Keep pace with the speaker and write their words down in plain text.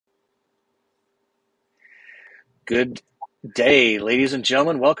Good day, ladies and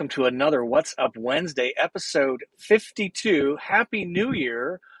gentlemen. Welcome to another What's Up Wednesday, episode 52. Happy New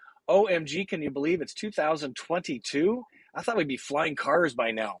Year. OMG, can you believe it's 2022? I thought we'd be flying cars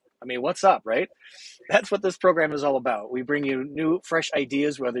by now. I mean, what's up, right? That's what this program is all about. We bring you new, fresh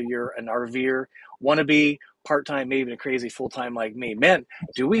ideas, whether you're an RVer, wannabe, part-time, maybe even a crazy full-time like me. Man,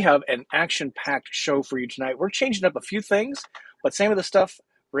 do we have an action-packed show for you tonight. We're changing up a few things, but same of the stuff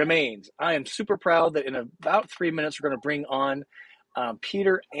remains. I am super proud that in about 3 minutes, we're going to bring on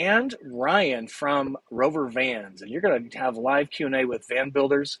Peter and Ryan from ROVER Vans. And you're going to have live Q&A with van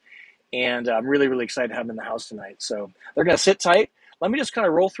builders. And I'm really, really excited to have them in the house tonight. So they're going to sit tight. Let me just kind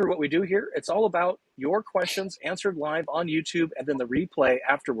of roll through what we do here. It's all about your questions answered live on YouTube and then the replay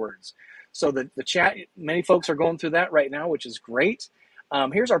afterwards. So the chat, many folks are going through that right now, which is great.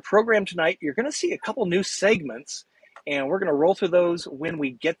 Here's our program tonight. You're going to see a couple new segments, and we're going to roll through those when we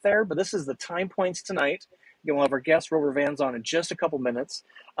get there. But this is the time points tonight. We'll have our guest, Rover Vans, on in just a couple minutes.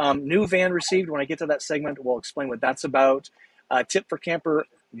 New van received. When I get to that segment, we'll explain what that's about. Tip for camper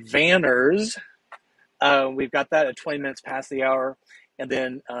vanners. We've got that at 20 minutes past the hour. And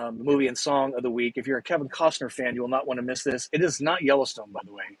then the movie and song of the week. If you're a Kevin Costner fan, you will not want to miss this. It is not Yellowstone, by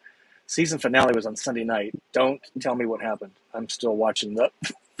the way. Season finale was on Sunday night. Don't tell me what happened. I'm still watching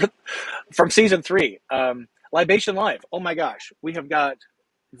from season 3. Libation Live. Oh my gosh. We have got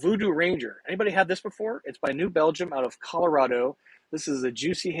Voodoo Ranger. Anybody had this before? It's by New Belgium out of Colorado. This is a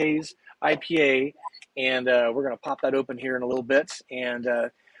Juicy Haze IPA. And we're going to pop that open here in a little bit. And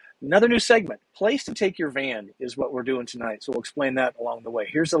another new segment, place to take your van, is what we're doing tonight. So we'll explain that along the way.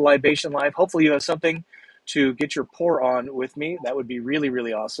 Here's the Libation Live. Hopefully you have something to get your pour on with me. That would be really,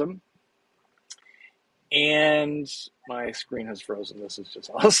 really awesome. And my screen has frozen. This is just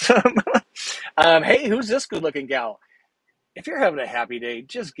awesome. Hey, who's this good-looking gal? If you're having a happy day,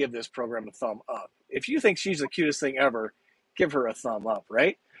 just give this program a thumb up. If you think she's the cutest thing ever, give her a thumb up,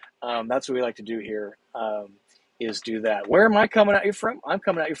 right? That's what we like to do here. Is do that. Where am I coming at you from? I'm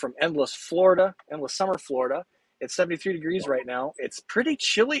coming at you from Endless, Florida, Endless Summer, Florida. It's 73 degrees right now. It's pretty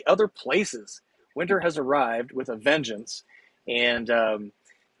chilly other places. Winter has arrived with a vengeance, and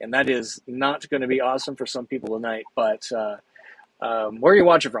that is not going to be awesome for some people tonight. But where are you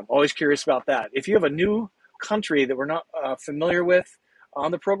watching from? Always curious about that. If you have a new country that we're not familiar with on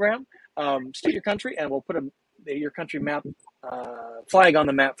the program, state your country, and we'll put your country map flag on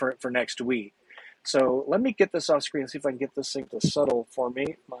the map for next week. So let me get this off screen and see if I can get this thing to settle for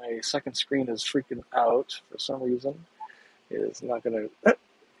me. My second screen is freaking out for some reason. It's not going to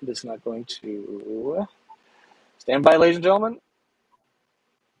stand by, ladies and gentlemen.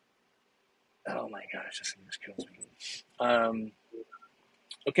 Oh my gosh, this thing just kills me.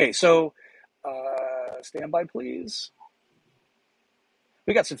 Okay, so stand by, please.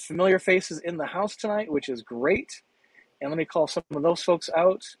 We got some familiar faces in the house tonight, which is great. And let me call some of those folks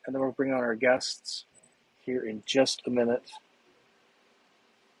out, and then we'll bring on our guests here in just a minute.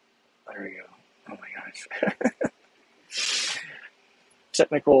 There we go. Oh my gosh.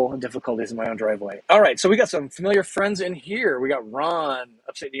 Technical difficulties in my own driveway. All right, so we got some familiar friends in here. We got Ron,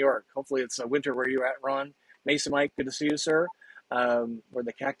 upstate New York. Hopefully it's winter where you're at, Ron. Mason Mike, good to see you, sir. Where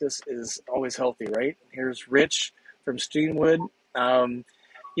the cactus is always healthy, right? Here's Rich from Steenwood.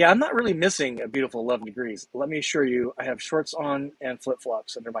 Yeah, I'm not really missing a beautiful 11 degrees. Let me assure you, I have shorts on and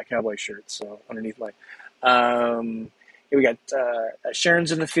flip-flops under my cowboy shirt, so underneath my... Here we got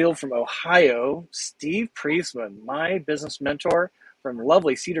Sharon's in the field from Ohio. Steve Priestman, my business mentor from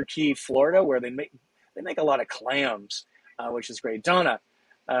lovely Cedar Key, Florida, where they make a lot of clams, which is great. Donna,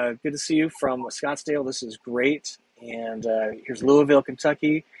 good to see you from Scottsdale. This is great. And here's Louisville,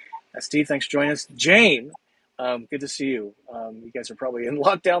 Kentucky. Steve, thanks for joining us. Jane, good to see you. You guys are probably in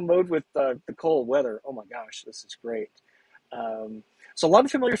lockdown mode with the cold weather. Oh my gosh, this is great. So a lot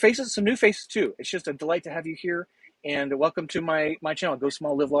of familiar faces, some new faces too. It's just a delight to have you here. And welcome to my channel, Go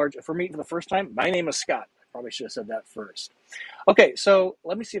Small, Live Large. For me, for the first time, my name is Scott. I probably should have said that first. Okay, so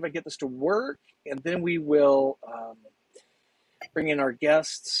let me see if I get this to work, and then we will bring in our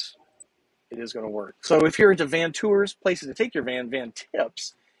guests. It is going to work. So if you're into van tours, places to take your van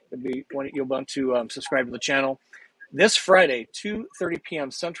tips, you'll want to subscribe to the channel. This Friday, 2:30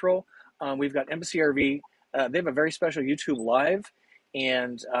 p.m. Central, we've got Embassy RV. They have a very special YouTube Live,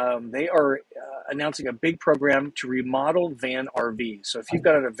 and they are announcing a big program to remodel van RVs. So if you've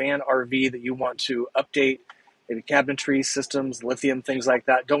got a van RV that you want to update, maybe cabinetry, systems, lithium, things like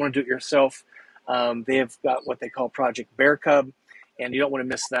that, don't want to do it yourself, they have got what they call Project Bear Cub, and you don't want to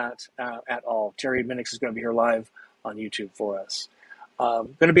miss that at all. Terry Minix is going to be here live on YouTube for us.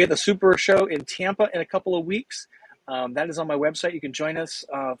 Going to be at the Super Show in Tampa in a couple of weeks. That is on my website. You can join us,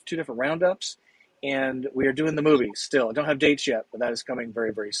 2 different roundups. and we are doing the movie still. I don't have dates yet, but that is coming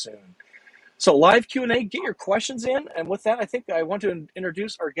very, very soon. So live Q&A, get your questions in. And with that, I think I want to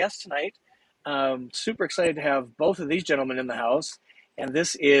introduce our guest tonight. Super excited to have both of these gentlemen in the house. And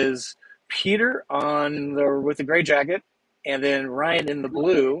this is Peter with the gray jacket, and then Ryan in the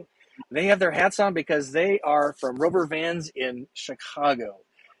blue. They have their hats on because they are from Rover Vans in Chicago.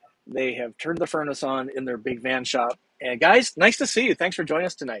 They have turned the furnace on in their big van shop. And guys, nice to see you. Thanks for joining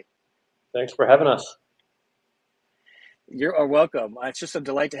us tonight. Thanks for having us. You're welcome. It's just a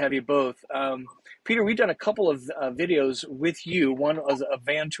delight to have you both. Peter, we've done a couple of videos with you. One was a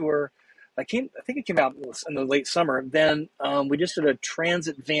van tour. I think it came out in the late summer. Then we just did a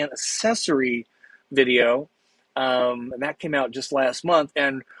transit van accessory video, and that came out just last month.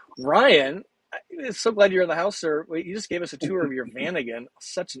 And Ryan, I'm so glad you're in the house, sir. You just gave us a tour of your van again.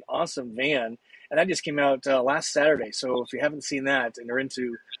 Such an awesome van. And that just came out last Saturday. So if you haven't seen that and you're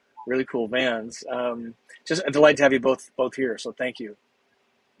into really cool vans, just a delight to have you both here. So thank you.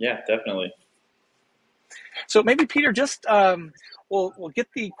 Yeah, definitely. So maybe Peter, just we'll get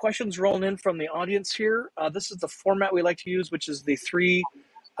the questions rolling in from the audience here. This is the format we like to use, which is the 3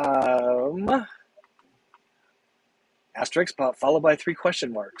 asterisks followed by 3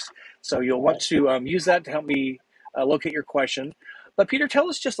 question marks. So you'll want to use that to help me locate your question. But Peter, tell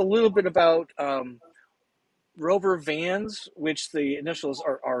us just a little bit about Rover Vans, which the initials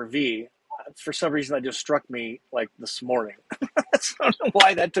are RV. For some reason, that just struck me like this morning. So I don't know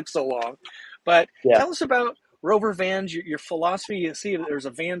why that took so long. But Tell us about Rover Vans, your philosophy. You see there's a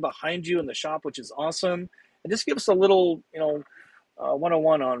van behind you in the shop, which is awesome. And just give us a little,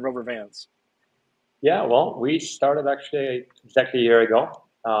 101 on Rover Vans. Yeah, well, we started actually exactly a year ago.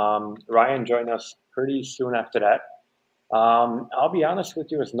 Ryan joined us pretty soon after that. I'll be honest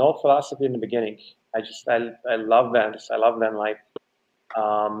with you, there's no philosophy in the beginning. I love vans. I love van life.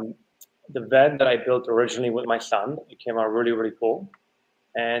 The van that I built originally with my son, it came out really, really cool.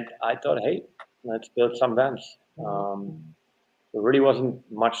 And I thought, hey, let's build some vans. There really wasn't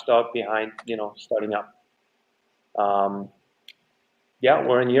much thought behind, starting up.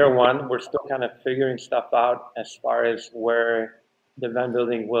 We're in year 1. We're still kind of figuring stuff out as far as where the van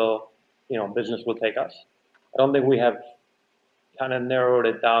building business will take us. I don't think we have kind of narrowed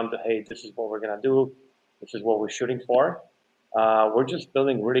it down to, hey, this is what we're going to do. This is what we're shooting for. We're just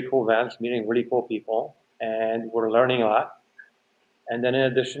building really cool vans, meeting really cool people, and we're learning a lot. And then in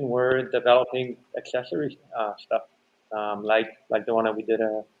addition, we're developing accessory stuff, like the one that we did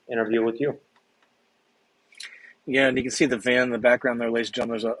an interview with you. Yeah, and you can see the van in the background there, ladies and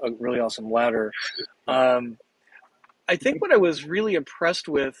gentlemen. There's a really awesome ladder. I think what I was really impressed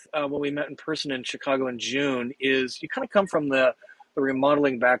with when we met in person in Chicago in June is you kind of come from the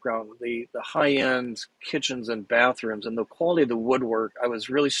remodeling background, the high-end kitchens and bathrooms, and the quality of the woodwork. I was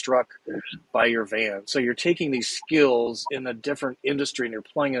really struck by your van. So you're taking these skills in a different industry and you're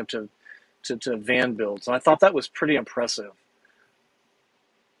applying them to van builds. And I thought that was pretty impressive.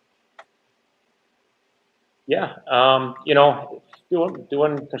 Yeah,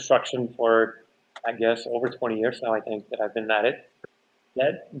 doing construction for, I guess, over 20 years now, I think that I've been at it.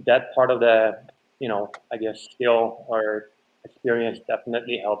 That part of the, I guess, skill or experience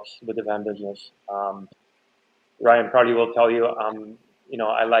definitely helps with the van business. Ryan probably will tell you,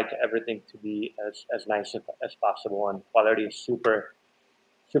 I like everything to be as nice as possible, and quality is super,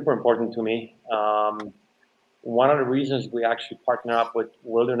 super important to me. One of the reasons we actually partner up with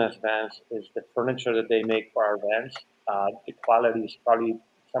Wilderness Vans is the furniture that they make for our vans. The quality is probably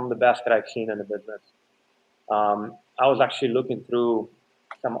some of the best that I've seen in the business. I was actually looking through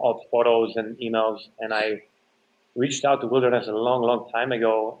some old photos and emails, and I reached out to Wilderness a long, long time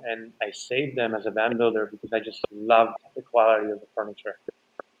ago, and I saved them as a van builder because I just loved the quality of the furniture.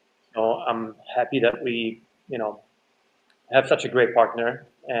 So I'm happy that we, have such a great partner.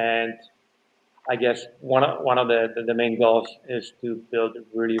 And I guess one of the main goals is to build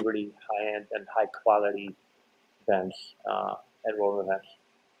really, really high-end and high-quality vans at Rover Vans.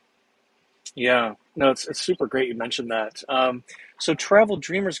 Yeah, no, it's super great you mentioned that. So Travel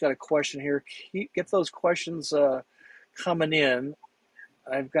Dreamer's got a question here. Get those questions coming in.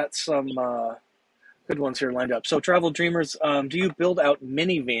 I've got some good ones here lined up. So Travel Dreamers, do you build out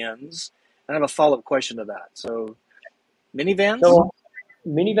minivans? And I have a follow-up question to that. So minivans? So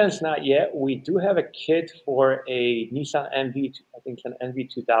minivans, not yet. We do have a kit for a Nissan NV, I think it's an NV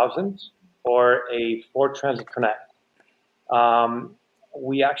 2000, or a Ford Transit Connect.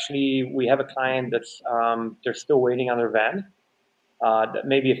 We have a client that's they're still waiting on their van,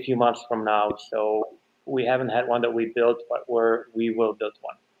 maybe a few months from now. So we haven't had one that we built, but we will build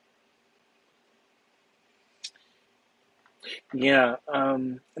one. Yeah.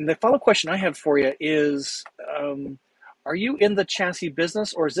 And the follow question I have for you is, are you in the chassis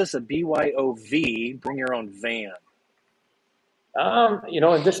business, or is this a BYOV, bring your own van?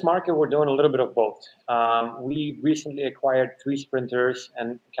 In this market, we're doing a little bit of both. We recently acquired 3 sprinters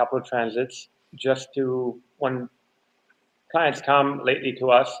and a couple of transits just to, when clients come lately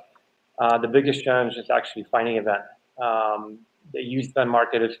to us, the biggest challenge is actually finding a van. The used van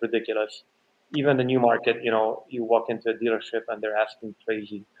market is ridiculous. Even the new market, you walk into a dealership and they're asking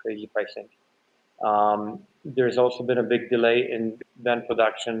crazy, crazy pricing. There's also been a big delay in van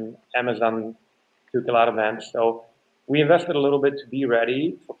production. Amazon took a lot of vans. So we invested a little bit to be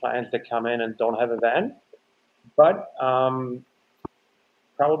ready for clients that come in and don't have a van. But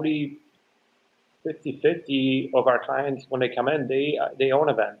probably 50-50 of our clients, when they come in, they own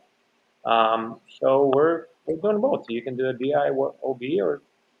a van. So we're doing both. You can do a BYOB, or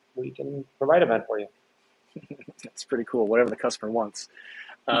we can provide a van for you. That's pretty cool. Whatever the customer wants.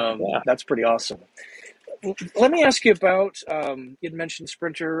 Yeah. That's pretty awesome. Let me ask you about, you'd mentioned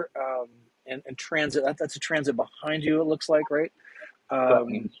Sprinter and Transit. That's a Transit behind you, it looks like, right?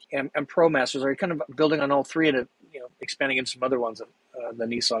 And ProMasters. Are you kind of building on all three and expanding into some other ones? The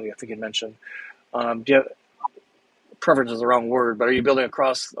Nissan, I think you mentioned. Do you have, preference is the wrong word, but are you building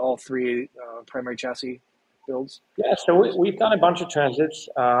across all three primary chassis builds? Yeah, so we've done a bunch of transits.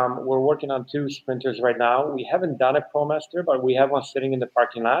 We're working on 2 sprinters right now. We haven't done a ProMaster, but we have one sitting in the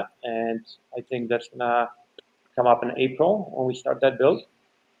parking lot, and I think that's gonna come up in April when we start that build.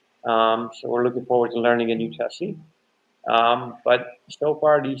 So we're looking forward to learning a new chassis. But so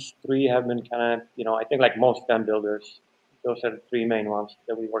far, these 3 have been kind of, I think like most van builders, those are the 3 main ones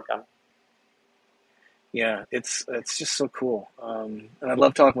that we work on. Yeah, it's just so cool, and I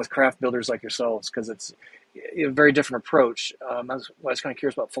love talking with craft builders like yourselves because it's a very different approach. I was kind of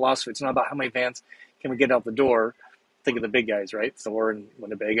curious about philosophy. It's not about how many vans can we get out the door. Think of the big guys, right? Thor and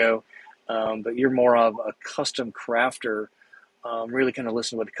Winnebago, but you're more of a custom crafter. Really kind of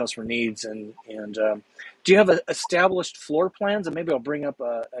listen to what the customer needs, and do you have established floor plans? And maybe I'll bring up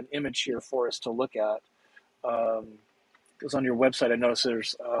an image here for us to look at. Because on your website, I noticed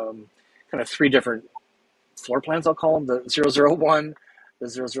there's kind of 3 different floor plans, I'll call them, the 001, the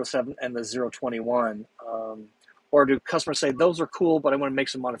 007, and the 021. Or do customers say those are cool, but I want to make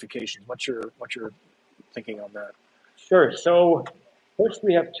some modifications? What's your thinking on that? Sure. So first,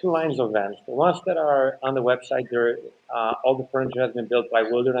 we have 2 lines of vans. The ones that are on the website, all the furniture has been built by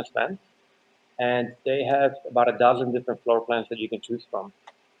Wilderness Vans, and they have about a dozen different floor plans that you can choose from.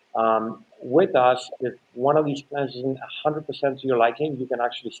 With us, if one of these plans isn't 100% to your liking, you can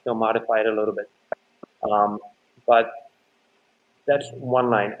actually still modify it a little bit. But that's one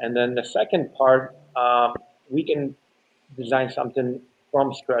line. And then the second part, we can design something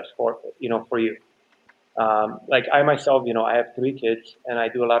from scratch for you. Like I myself, I have 3 kids and I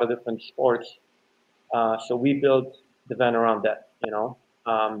do a lot of different sports. So we build the van around that.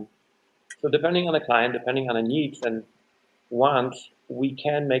 So depending on the client, depending on the needs and wants, we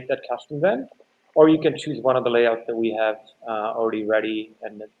can make that custom van, or you can choose one of the layouts that we have already ready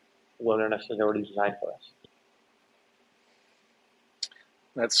and that Wilderness has already designed for us.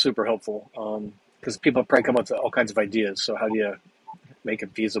 That's super helpful because people probably come up with all kinds of ideas. So how do you make it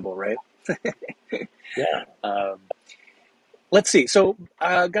feasible, right? Yeah. Let's see. So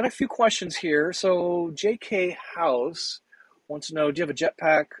got a few questions here. So JK House wants to know, do you have a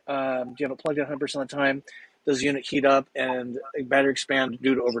jetpack? Do you have it plugged in 100% of the time? Does the unit heat up and battery expand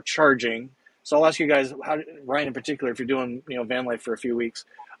due to overcharging? So I'll ask you guys, Ryan in particular, if you're doing van life for a few weeks,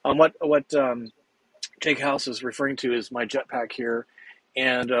 what JK House is referring to is my jetpack here.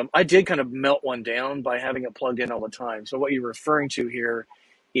 And I did kind of melt one down by having it plugged in all the time. So what you're referring to here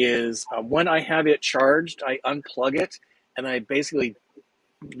is when I have it charged, I unplug it, and I basically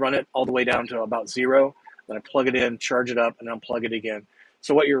run it all the way down to about 0. Then I plug it in, charge it up, and unplug it again.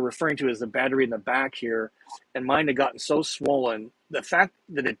 So what you're referring to is the battery in the back here, and mine had gotten so swollen. The fact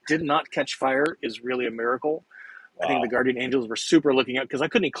that it did not catch fire is really a miracle. Wow. I think the Guardian Angels were super looking at, because I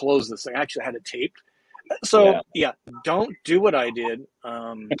couldn't close this thing. I actually had it taped. So yeah, don't do what I did.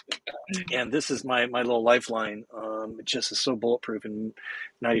 And this is my little lifeline. It just is so bulletproof in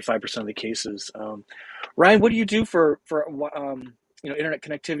 95% of the cases. Ryan, what do you do for internet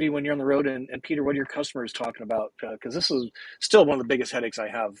connectivity when you're on the road? And Peter, what are your customers talking about? Because this is still one of the biggest headaches I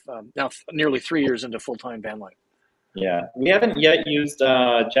have now, nearly 3 years into full-time van life. Yeah, we haven't yet used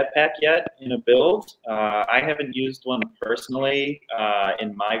Jetpack yet in a build. I haven't used one personally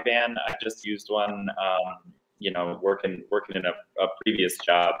in my van. I just used one, working in a previous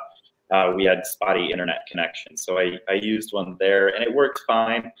job. We had spotty internet connection, so I used one there, and it worked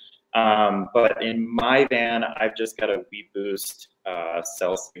fine. But in my van, I've just got a WeBoost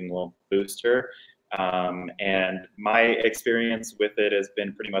cell signal booster. And my experience with it has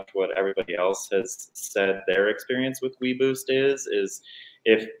been pretty much what everybody else has said their experience with WeBoost is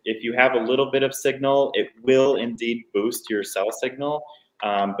if you have a little bit of signal, it will indeed boost your cell signal.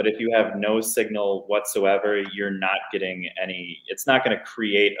 But if you have no signal whatsoever, you're not getting any, it's not going to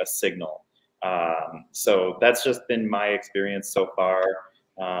create a signal. So that's just been my experience so far.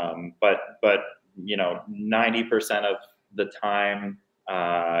 But you know, 90% of the time,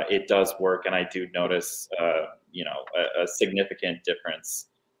 it does work, and I do notice, you know, a significant difference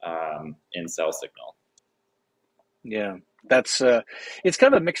in cell signal. Yeah, that's it's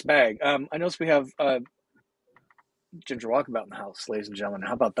kind of a mixed bag. I notice we have Ginger Walkabout in the house, ladies and gentlemen.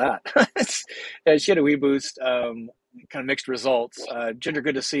 How about that? She had a WeBoost, kind of mixed results. Ginger,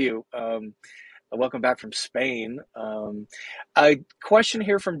 good to see you. Welcome back from Spain. A question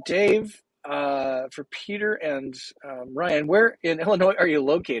here from Dave for Peter and Ryan. Where in Illinois are you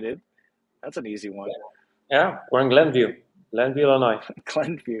located? That's an easy one. Yeah, we're in Glenview, Illinois.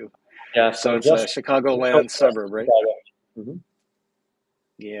 Glenview. Yeah, so it's a Chicagoland suburb, right? Mm-hmm.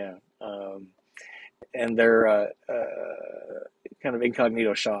 Yeah. And they're kind of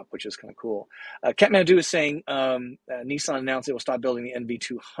incognito shop, which is kind of cool. Kathmandu is saying Nissan announced it will stop building the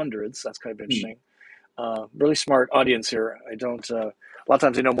NV200s. That's kind of interesting. Really smart audience here. I don't. A lot of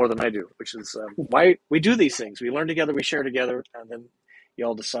times they know more than I do, which is why we do these things. We learn together, we share together, and then you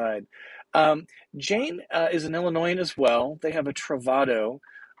all decide. Jane is an Illinoisan as well. They have a Travado.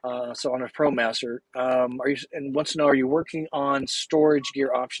 So on a ProMaster, are you, and wants to know, are you working on storage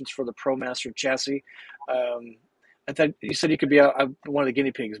gear options for the ProMaster chassis? I thought you said you could be one of the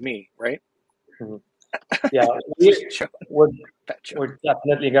guinea pigs, me, right? Mm-hmm. Yeah, we're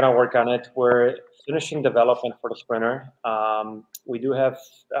definitely going to work on it. We're finishing development for the Sprinter. We do have,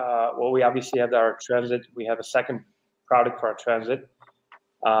 well, we obviously have our Transit. We have a second product for our Transit.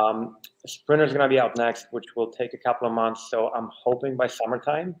 The Sprinter is going to be out next, which will take a couple of months. So I'm hoping by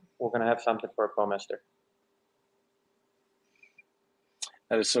summertime, we're going to have something for a ProMaster.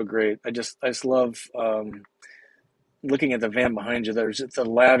 That is so great. I just love looking at the van behind you. It's a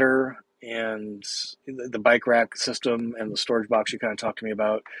ladder and the bike rack system and the storage box you kind of talked to me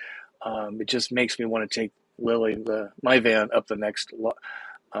about. It just makes me want to take Lily, my van, up the next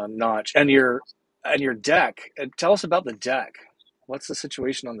notch. And your deck. Tell us about the deck. What's the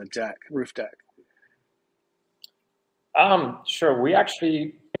situation on the deck, roof deck? Sure. We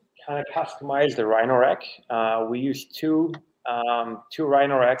actually kind of customized the Rhino rack. We used two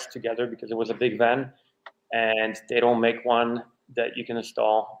Rhino racks together because it was a big van, and they don't make one that you can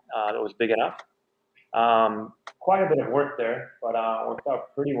install that was big enough. Quite a bit of work there, but worked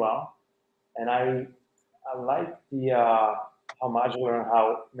out pretty well. And I like the how modular and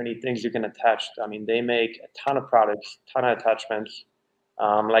how many things you can attach. I mean, they make a ton of products, ton of attachments,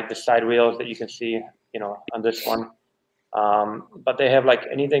 like the side wheels that you can see, you know, on this one. But they have like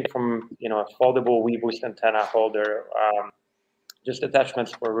anything from, you know, a foldable WeBoost antenna holder, just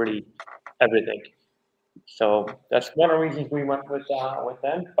attachments for really everything. So that's one of the reasons we went with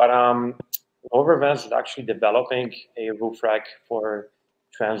them. But ROVER VANS is actually developing a roof rack for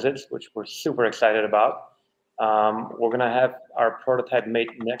Transits, which we're super excited about. We're going to have our prototype made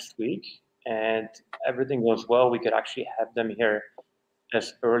next week, and everything goes well, we could actually have them here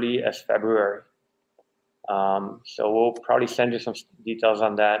as early as February. So we'll probably send you some details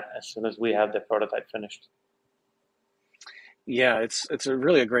on that as soon as we have the prototype finished. Yeah, it's a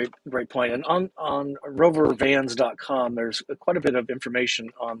really a great point. And on rovervans.com, there's quite a bit of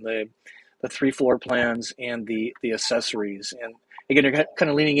information on the 3 floor plans and the accessories. And again, you're kind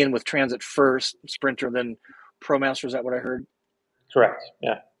of leaning in with Transit first, Sprinter, then ProMaster. Is that what I heard? Correct.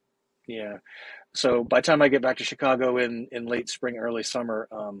 Yeah. Yeah. So by the time I get back to Chicago in late spring, early summer,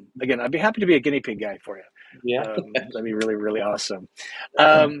 again, I'd be happy to be a guinea pig guy for you. Yeah. That'd be really, really awesome.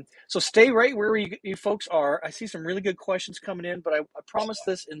 So stay right where you folks are. I see some really good questions coming in, but I promised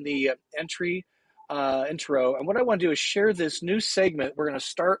this in the intro. And what I want to do is share this new segment we're going to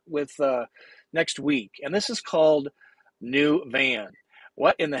start with next week. And this is called New Van.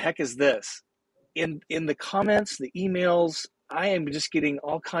 What in the heck is this? In the comments, the emails, I am just getting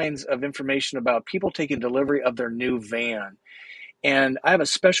all kinds of information about people taking delivery of their new van. And I have a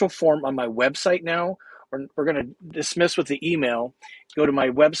special form on my website now. We're going to dismiss with the email. Go to my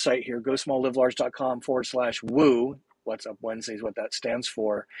website here, gosmalllivlarge.com/woo. What's Up Wednesday is what that stands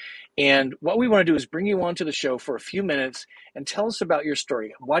for. And what we want to do is bring you onto the show for a few minutes and tell us about your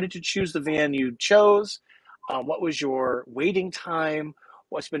story. Why did you choose the van you chose? What was your waiting time?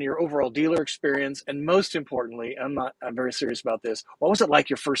 what's been your overall dealer experience, and most importantly, I'm very serious about this, what was it like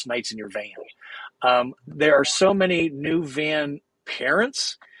your first nights in your van? There are so many new van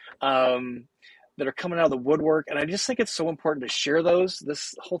parents that are coming out of the woodwork, and I just think it's so important to share those.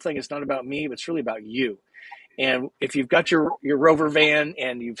 This whole thing is not about me, but it's really about you. And if you've got your Rover van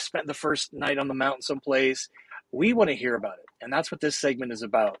and you've spent the first night on the mountain someplace, we want to hear about it. And that's what this segment is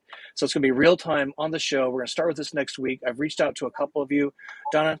about. So it's going to be real time on the show. We're going to start with this next week. I've reached out to a couple of you.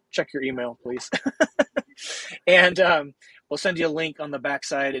 Donna, check your email, please. And we'll send you a link on the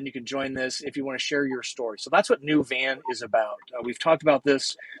backside, and you can join this if you want to share your story. So that's what New Van is about. We've talked about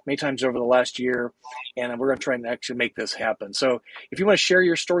this many times over the last year, and we're going to try and actually make this happen. So if you want to share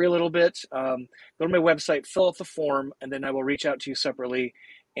your story a little bit, go to my website, fill out the form, and then I will reach out to you separately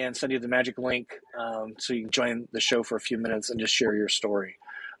and send you the magic link so you can join the show for a few minutes and just share your story.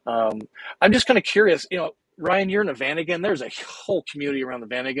 I'm just kind of curious, Ryan, you're in a van again. There's a whole community around the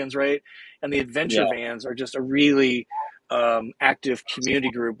Vanagons, right? And the adventure vans are just a really active community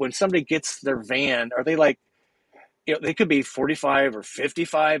group. When somebody gets their van, are they like, they could be 45 or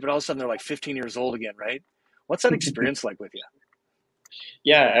 55, but all of a sudden they're like 15 years old again, right? What's that experience like with you?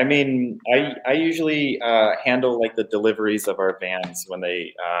 Yeah, I mean, I usually handle like the deliveries of our vans when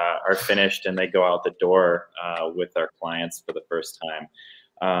they are finished and they go out the door with our clients for the first time.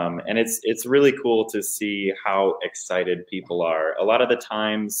 And it's really cool to see how excited people are. A lot of the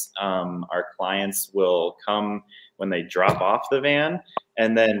times our clients will come when they drop off the van,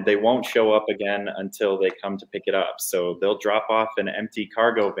 and then they won't show up again until they come to pick it up. So they'll drop off an empty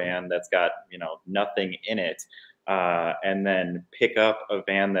cargo van that's got, nothing in it, and then pick up a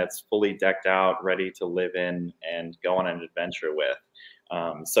van that's fully decked out, ready to live in and go on an adventure with.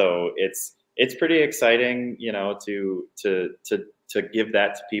 So it's pretty exciting, to give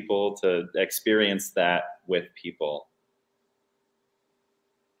that to people, to experience that with people.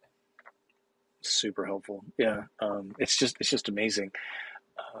 Super helpful. Yeah. It's just amazing.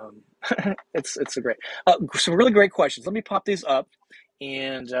 It's a great, some really great questions. Let me pop these up,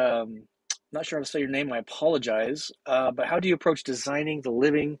 and I'm not sure how to say your name. I apologize. But how do you approach designing the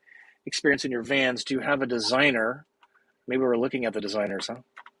living experience in your vans? Do you have a designer? Maybe we're looking at the designers,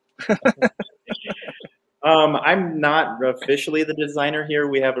 huh? I'm not officially the designer here.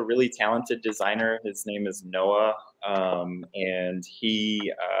 We have a really talented designer. His name is Noah, and he's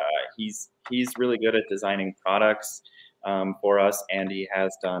really good at designing products for us, and he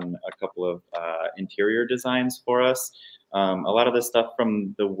has done a couple of interior designs for us. A lot of the stuff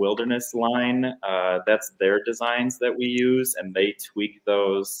from the Wilderness line, that's their designs that we use, and they tweak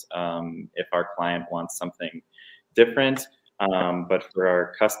those if our client wants something different. But for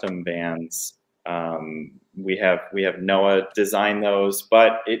our custom vans, we have Noah design those,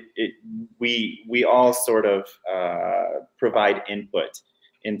 but we all sort of provide input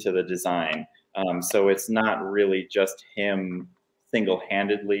into the design. So it's not really just him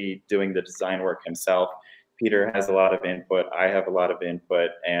single-handedly doing the design work himself. Peter has a lot of input. I have a lot of input,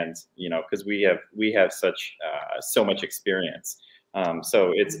 and because we have such so much experience.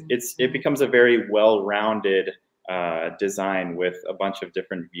 So it becomes a very well-rounded design with a bunch of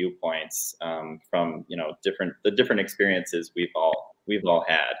different viewpoints from the different experiences we've all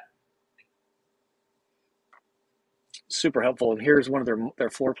had. Super helpful. And here's one of their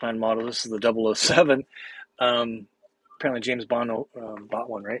floor plan models. This is the 007. Apparently James Bond bought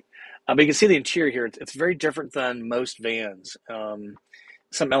one, right? But you can see the interior here. It's very different than most vans.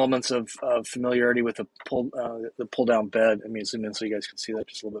 Some elements of familiarity with the pull down bed. I mean, zoom in so you guys can see that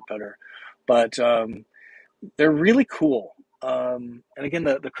just a little bit better. But they're really cool. And again,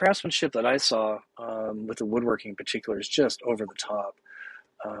 the craftsmanship that I saw with the woodworking in particular is just over the top.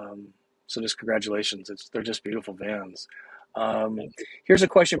 So just congratulations. They're just beautiful vans. Here's a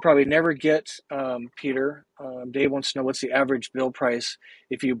question you probably never get, Peter. Dave wants to know, what's the average bill price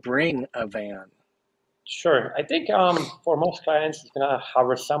if you bring a van? Sure. I think for most clients, it's going to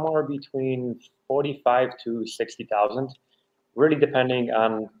hover somewhere between 45 to 60,000, really depending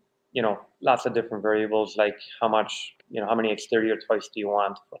on, lots of different variables, like how many exterior toys do you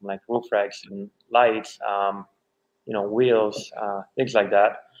want, from like roof racks and lights, wheels, things like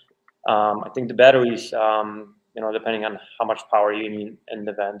that. I think the batteries, depending on how much power you need in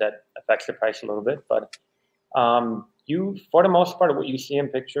the van, that affects the price a little bit. But for the most part, what you see in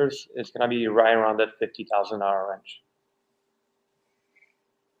pictures is going to be right around that $50,000 range.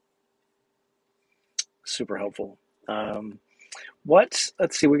 Super helpful. Let's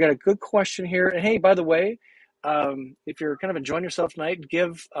see, we got a good question here. And hey, by the way, if you're kind of enjoying yourself tonight,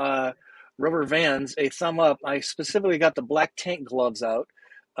 give Rover Vans a thumb up. I specifically got the black tank gloves out.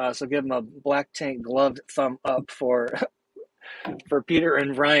 So give them a black tank gloved thumb up for for Peter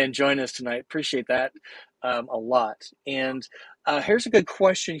and Ryan joining us tonight. Appreciate that a lot. And here's a good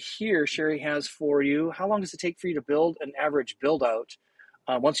question here Sherry has for you. How long does it take for you to build an average build out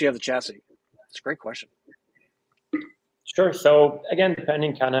once you have the chassis? It's a great question. Sure. So again,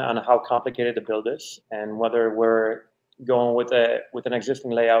 depending kind of on how complicated the build is and whether we're going with an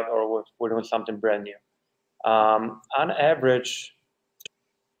existing layout or we're doing something brand new. On average,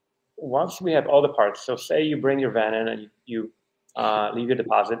 once we have all the parts, so say you bring your van in and you leave your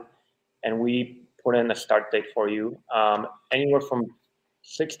deposit, and we put in a start date for you, anywhere from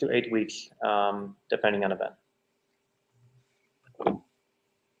 6 to 8 weeks, depending on the van.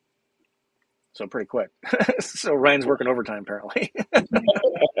 So pretty quick. So Ryan's working overtime apparently.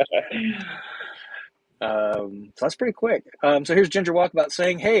 So that's pretty quick. So here's Ginger Walkabout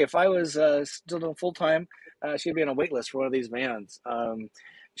saying, hey, if I was still doing full time, she'd be on a wait list for one of these vans.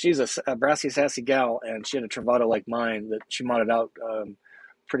 She's a brassy, sassy gal, and she had a Travato like mine that she modded out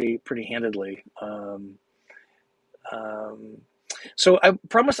pretty handedly. So I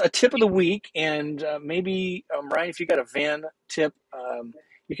promised a tip of the week, and maybe, Ryan, if you got a van tip,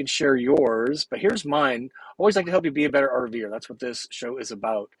 you can share yours. But here's mine. I always like to help you be a better RVer. That's what this show is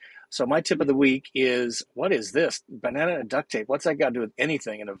about. So my tip of the week is, what is this? Banana and duct tape. What's that got to do with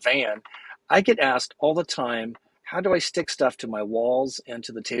anything in a van? I get asked all the time, how do I stick stuff to my walls and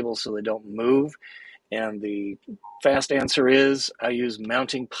to the table so they don't move? And the fast answer is I use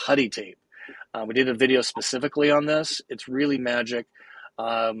mounting putty tape. We did a video specifically on this. It's really magic.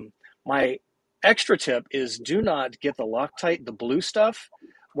 My extra tip is do not get the Loctite, the blue stuff.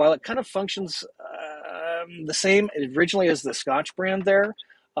 While it kind of functions the same originally as the Scotch brand there,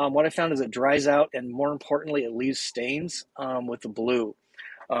 what I found is it dries out, and more importantly, it leaves stains with the blue.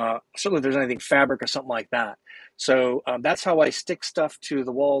 Certainly if there's anything fabric or something like that. So that's how I stick stuff to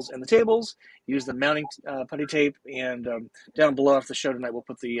the walls and the tables. Use the mounting putty tape, and down below after the show tonight, we'll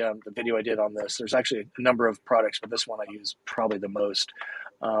put the video I did on this. There's actually a number of products, but this one I use probably the most.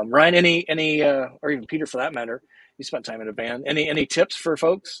 Ryan, any or even Peter for that matter, you spent time in a van. Any tips for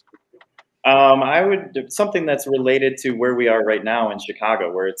folks? I would, something that's related to where we are right now in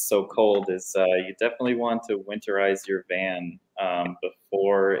Chicago, where it's so cold, is you definitely want to winterize your van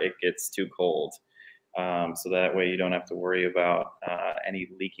before it gets too cold. So that way you don't have to worry about any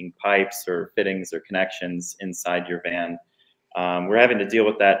leaking pipes or fittings or connections inside your van. We're having to deal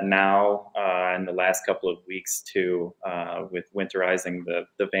with that now in the last couple of weeks too, with winterizing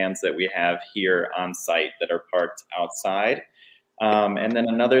the vans that we have here on site that are parked outside. And then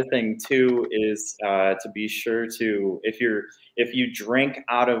another thing too is to be sure to, if you drink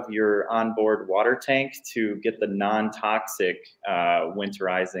out of your onboard water tank, to get the non-toxic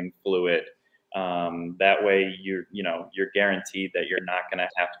winterizing fluid. That way you're guaranteed that you're not going to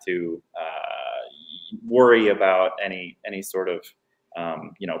have to worry about any sort of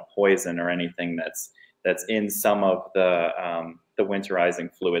poison or anything that's in some of the winterizing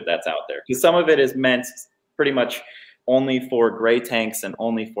fluid that's out there. Because some of it is meant pretty much only for gray tanks and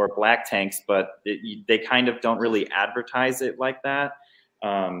only for black tanks, but they kind of don't really advertise it like that.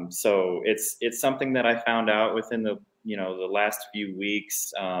 So it's something that I found out within the last few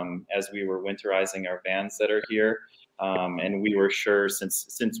weeks as we were winterizing our vans that are here. And we were sure,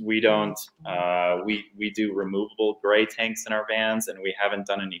 since we don't, we do removable gray tanks in our vans, and we haven't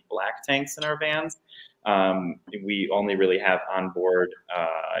done any black tanks in our vans. We only really have onboard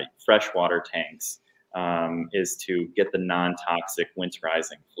freshwater tanks. Is to get the non-toxic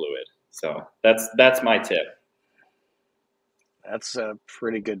winterizing fluid. So that's my tip. That's a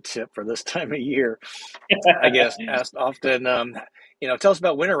pretty good tip for this time of year. I guess asked often, tell us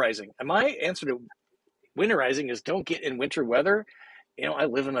about winterizing. And my answer to winterizing is don't get in winter weather. I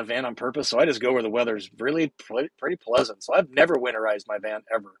live in a van on purpose, so I just go where the weather's really pretty pleasant. So I've never winterized my van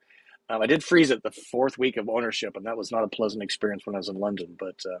ever. I did freeze it the 4th week of ownership, and that was not a pleasant experience when I was in London.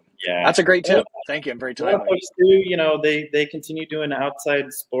 But yeah, that's a great tip. Thank you. I'm very timely. Folks do, they continue doing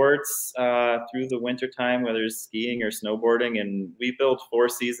outside sports through the winter time, whether it's skiing or snowboarding. And we build 4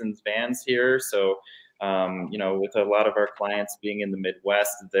 seasons vans here, so with a lot of our clients being in the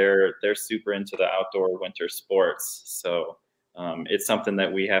Midwest, they're super into the outdoor winter sports. So it's something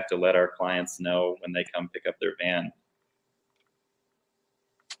that we have to let our clients know when they come pick up their van.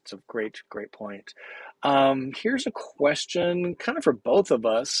 It's a great point. Here's a question kind of for both of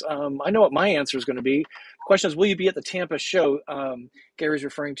us. I know what my answer is going to be. The question is, will you be at the Tampa show? Gary's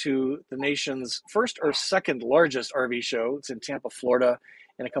referring to the nation's first or second largest RV show. It's in Tampa, Florida,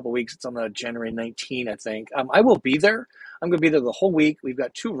 in a couple of weeks. It's on the January 19, I think. I will be there. I'm going to be there the whole week. We've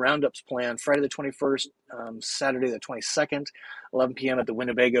got 2 roundups planned: Friday the 21st, Saturday the 22nd, 11 p.m. at the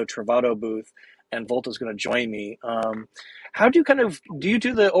Winnebago Travado booth, and Volta's going to join me. How do you do you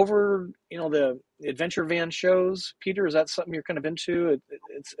do the adventure van shows, Peter? Is that something you're kind of into?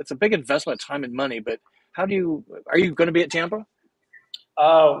 It's a big investment of time and money, but are you going to be at Tampa?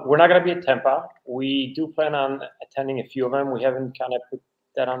 We're not going to be at Tampa. We do plan on attending a few of them. We haven't kind of put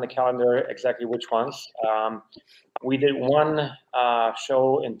that on the calendar exactly which ones. We did one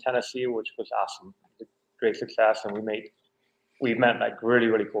show in Tennessee, which was awesome, great success, and we met like really,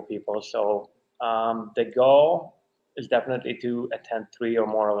 really cool people. So the goal is definitely to attend 3 or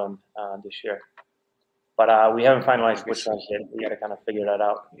more of them this year. But we haven't finalized which ones yet. We got to kind of figure that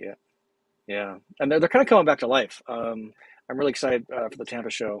out. Yeah, and they're kind of coming back to life. I'm really excited for the Tampa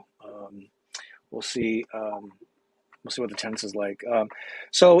show. We'll see. We'll see what the attendance is like.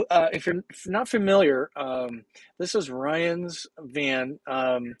 So if you're not familiar, this is Ryan's van.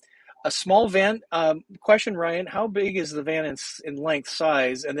 A small van. Question, Ryan, how big is the van in length,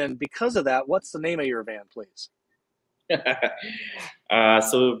 size? And then because of that, what's the name of your van, please?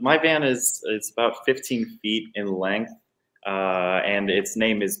 So my van is about 15 feet in length, and its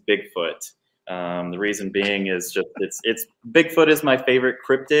name is Bigfoot. The reason being is just it's Bigfoot is my favorite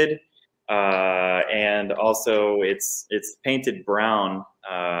cryptid, and also it's painted brown.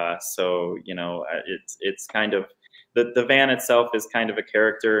 So it's kind of the van itself is kind of a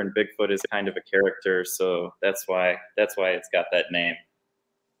character, and Bigfoot is kind of a character. So that's why it's got that name.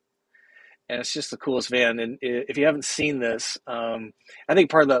 And it's just the coolest van. And if you haven't seen this, I think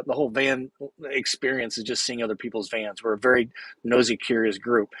part of the whole van experience is just seeing other people's vans. We're a very nosy, curious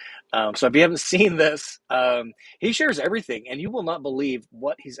group. So if you haven't seen this, he shares everything, and you will not believe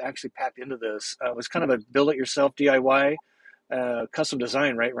what he's actually packed into this. It was kind of a build-it-yourself DIY, custom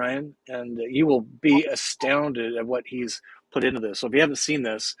design, right, Ryan? And you will be astounded at what he's put into this. So if you haven't seen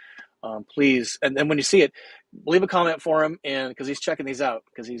this, please, and then when you see it, leave a comment for him, and because he's checking these out,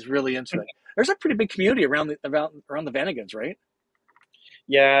 because he's really into it. There's a pretty big community around the Vanagons, right?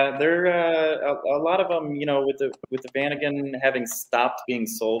 Yeah, there a lot of them. With the Vanagon having stopped being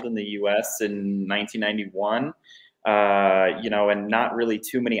sold in the U.S. in 1991, and not really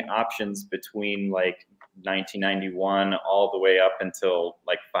too many options between like 1991 all the way up until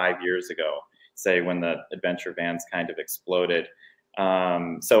like 5 years ago, say when the adventure vans kind of exploded.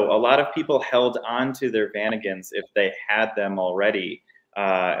 So a lot of people held on to their Vanagons if they had them already.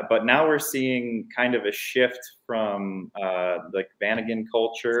 But now we're seeing kind of a shift from like Vanagon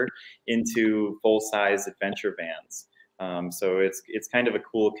culture into full-size adventure vans. So it's kind of a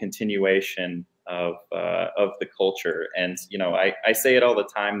cool continuation of the culture. And I say it all the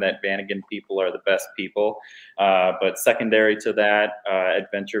time that Vanagon people are the best people, but secondary to that,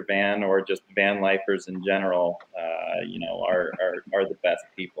 adventure van or just van lifers in general, are the best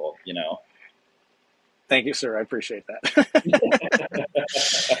people. Thank you, sir. I appreciate that.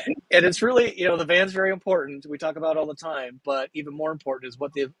 And it's really, the van's very important. We talk about it all the time, but even more important is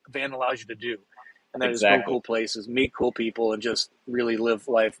what the van allows you to do. And that Exactly. is go cool places, meet cool people, and just really live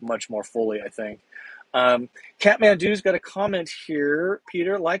life much more fully, I think. Catmandu's got a comment here,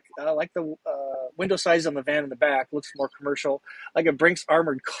 Peter. Like the window size on the van in the back looks more commercial, like a Brinks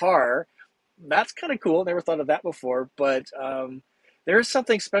armored car. That's kind of cool. Never thought of that before, but there is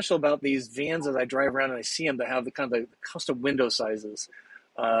something special about these vans as I drive around and I see them that have the kind of the custom window sizes.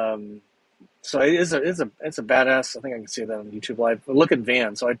 So it's a badass. I think I can see that on YouTube Live. Look at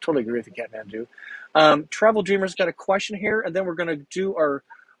van. So I totally agree with you, Catmandu. Travel Dreamers got a question here, and then we're going to do our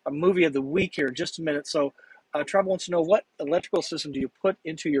movie of the week here in just a minute. So Travel wants to know, what electrical system do you put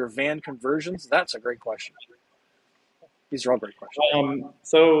into your van conversions? That's a great question. These are all great questions.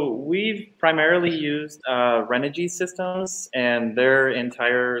 So we've primarily used Renogy systems, and their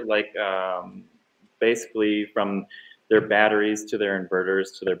entire basically from their batteries to their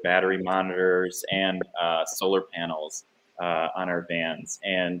inverters to their battery monitors and solar panels on our vans.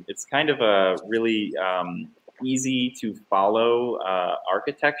 And it's kind of a really easy to follow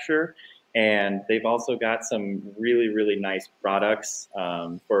architecture. And they've also got some really, really nice products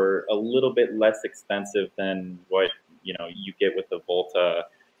for a little bit less expensive than what you get with the Volta,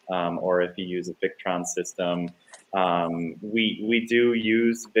 or if you use a Victron system. We do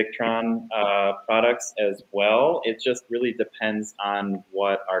use Victron products as well. It just really depends on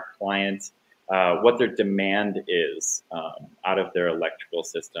what our client, what their demand is out of their electrical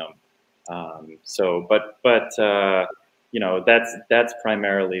system. That's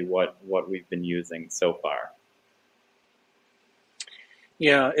primarily what we've been using so far.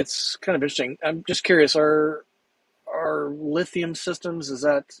 Yeah, it's kind of interesting. I'm just curious, are are lithium systems, is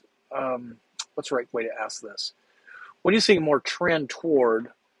that, what's the right way to ask this? What do you see more trend toward,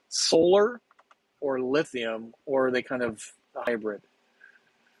 solar or lithium, or are they kind of a hybrid?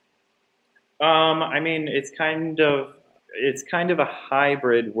 I mean, it's kind of a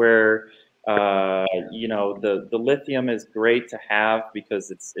hybrid where the lithium is great to have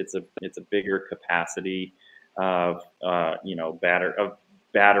because it's a bigger capacity of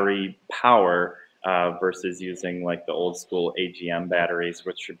battery power versus using like the old school AGM batteries,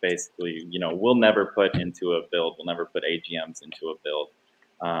 which are basically we'll never put into a build. We'll never put AGMs into a build.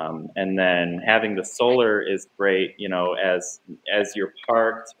 And then having the solar is great, as you're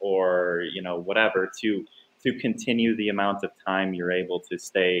parked or whatever to continue the amount of time you're able to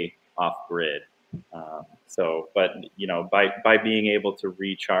stay off grid. But by being able to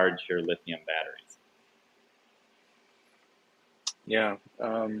recharge your lithium batteries. Yeah.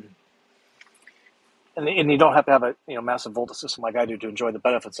 And you don't have to have a massive voltage system like I do to enjoy the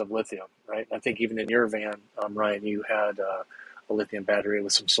benefits of lithium, right? I think even in your van, Ryan, you had a lithium battery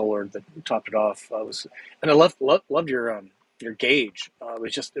with some solar that topped it off. And I loved your gauge.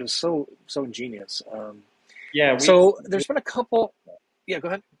 It was so ingenious. Yeah. So there's been a couple. Yeah, go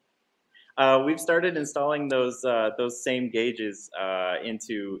ahead. We've started installing those same gauges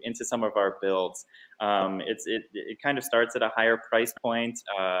into some of our builds. It kind of starts at a higher price point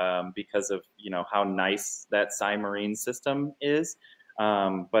because of how nice that Marine system is,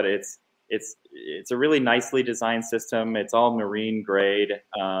 but it's a really nicely designed system. It's all marine grade,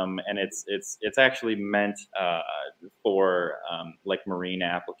 and it's actually meant for like marine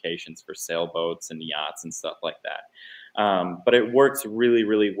applications for sailboats and yachts and stuff like that. But it works really,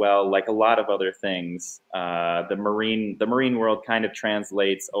 really well. Like a lot of other things, the marine world kind of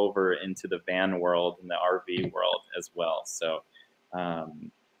translates over into the van world and the RV world as well. So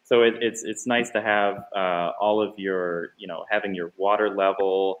it's nice to have all of your, having your water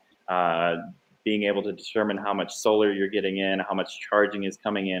level, being able to determine how much solar you're getting in, how much charging is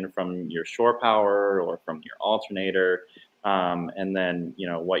coming in from your shore power or from your alternator. And then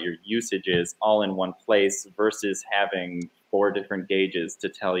what your usage is all in one place versus having 4 different gauges to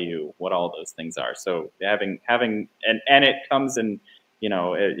tell you what all those things are. So having and it comes in,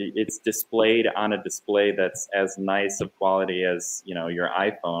 it's displayed on a display that's as nice of quality as your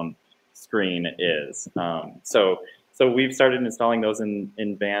iPhone screen is. So we've started installing those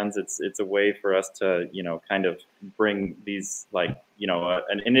in vans. It's a way for us to kind of bring these an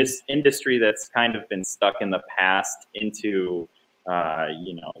industry that's kind of been stuck in the past into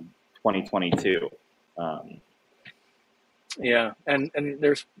 2022. Yeah, and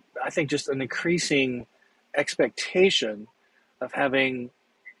there's I think just an increasing expectation of having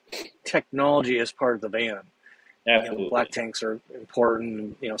technology as part of the van. Absolutely. Black tanks are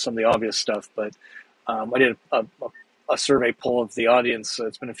important, some of the obvious stuff, but I did a survey poll of the audience.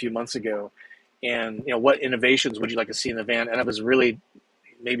 It's been a few months ago, and what innovations would you like to see in the van? And I was really,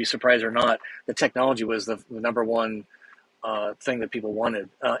 maybe surprised or not, the technology was the number one thing that people wanted.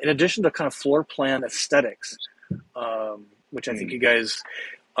 In addition to kind of floor plan aesthetics, which I think you guys.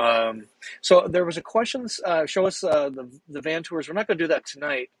 So there was a question. Show us the van tours. We're not going to do that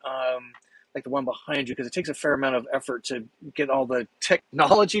tonight. Like the one behind you, because it takes a fair amount of effort to get all the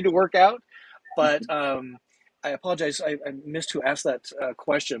technology to work out. But I apologize, I missed who asked that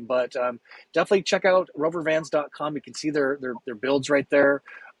question. But definitely check out rovervans.com. You can see their builds right there.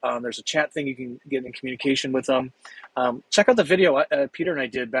 There's a chat thing you can get in communication with them. Check out the video Peter and I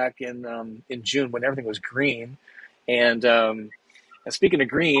did back in June when everything was green. And speaking of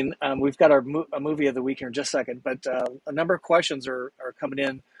green, we've got our a movie of the week here in just a second. But a number of questions are coming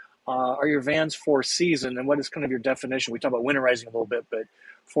in. Are your vans 4 season, and what is kind of your definition? We talk about winterizing a little bit, but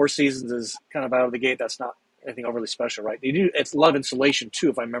 4 seasons is kind of out of the gate. That's not anything overly special, right? It's a lot of insulation too,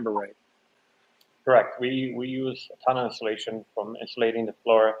 if I remember right. Correct. We use a ton of insulation, from insulating the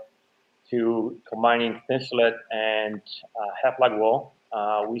floor to combining thinsulate and Heplag wool.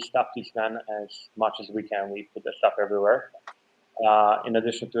 We stuff these vans as much as we can. We put the stuff everywhere. In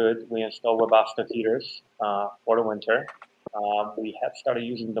addition to it, we install Webasto heaters for the winter. We have started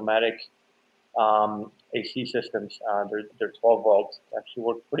using Dometic AC systems. They're 12 volts. They actually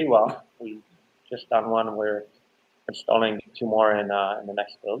work pretty well. We just done one. We're installing 2 more in the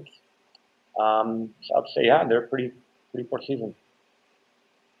next builds. So I'd say, yeah, they're pretty for season.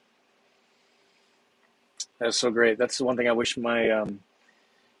 That's so great. That's the one thing I wish my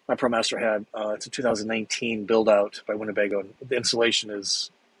my ProMaster had. It's a 2019 build out by Winnebago. The insulation is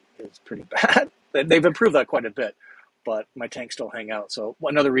pretty bad. They've improved that quite a bit, but my tanks still hang out. So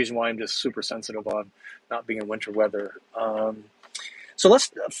another reason why I'm just super sensitive on not being in winter weather. So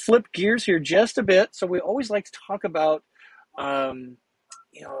let's flip gears here just a bit. So we always like to talk about, again,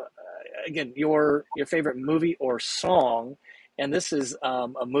 your favorite movie or song. And this is a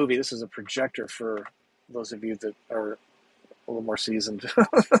movie. This is a projector for those of you that are a little more seasoned.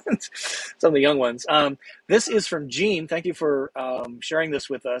 Some of the young ones. This is from Gene. Thank you for sharing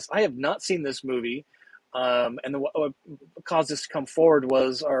this with us. I have not seen this movie. And what caused this to come forward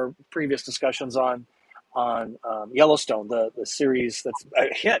was our previous discussions on Yellowstone, the series that's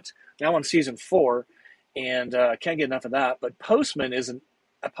a hit, now on season 4, and can't get enough of that. But Postman is an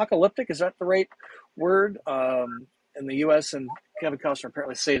apocalyptic, is that the right word, in the U.S., and Kevin Costner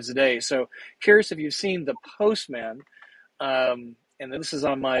apparently saves the day. So curious if you've seen The Postman, and this is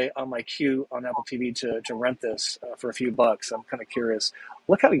on my queue on Apple TV to rent this for a few bucks. I'm kind of curious.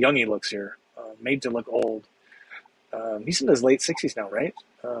 Look how young he looks here, made to look old. He's in his late 60s now, right?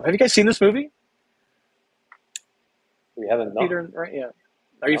 Have you guys seen this movie? We haven't. No. Peter, right? Yeah.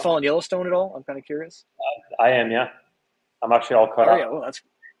 Are you following Yellowstone at all? I'm kind of curious. I am, yeah. I'm actually all caught up. Yeah, well,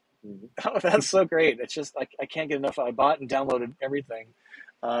 that's so great. It's just I can't get enough. I bought and downloaded everything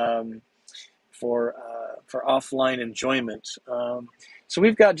for offline enjoyment. So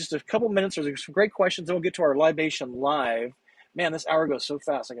we've got just a couple minutes. There's some great questions. Then we'll get to our libation live. Man, this hour goes so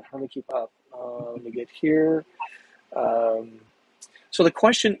fast. I can hardly keep up. Let me get here. So the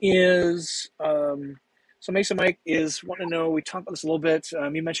question is, so Mason Mike is wanting to know, we talked about this a little bit.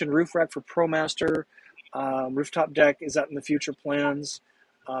 You mentioned roof rack for ProMaster, rooftop deck. Is that in the future plans?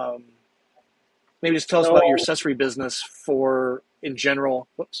 Maybe just tell us about your accessory business in general,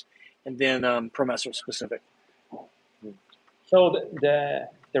 and then ProMaster specific. So the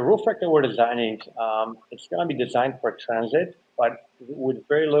roof rack that we're designing, it's going to be designed for transit, but with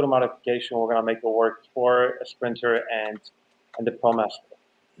very little modification, we're going to make it work for a Sprinter and the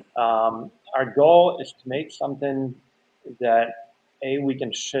ProMaster. Our goal is to make something that we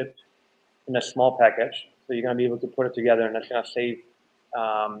can ship in a small package, so you're going to be able to put it together, and that's going to save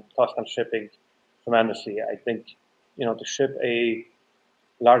cost on shipping tremendously. I think to ship a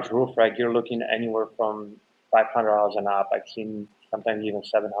large roof rack, you're looking anywhere from $500 and up. I've seen sometimes even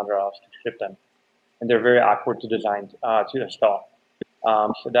 $700 to ship them, and they're very awkward to install.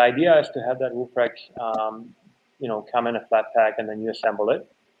 So the idea is to have that roof rack, come in a flat pack, and then you assemble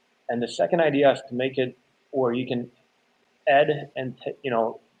it. And the second idea is to make it where you can add and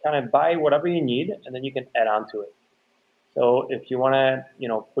kind of buy whatever you need, and then you can add on to it. So if you want to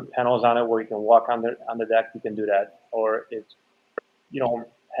put panels on it where you can walk on the deck, you can do that. Or if you don't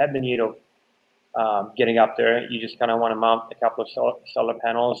have the need of getting up there, you just kind of want to mount a couple of solar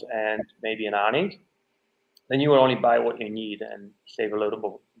panels and maybe an awning, then you will only buy what you need and save a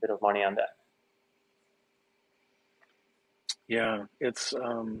little bit of money on that. Yeah, it's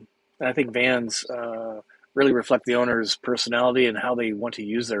I think vans really reflect the owner's personality and how they want to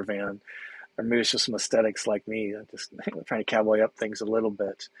use their van. Or maybe it's just some aesthetics like me, just trying to cowboy up things a little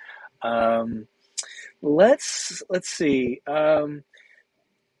bit. Let's see.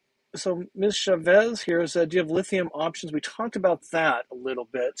 So Ms. Chavez here is, do you have lithium options? We talked about that a little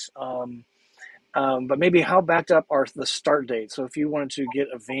bit, but maybe how backed up are the start dates? So if you wanted to get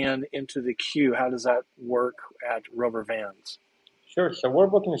a van into the queue, how does that work at Rover Vans? Sure. So we're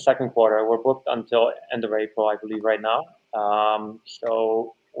booking the second quarter. We're booked until end of April, I believe, right now.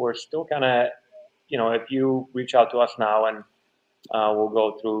 So we're still kind of, if you reach out to us now, and we'll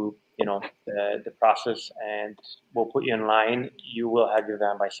go through, the process, and we'll put you in line, you will have your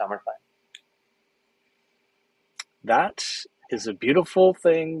van by summertime. That is a beautiful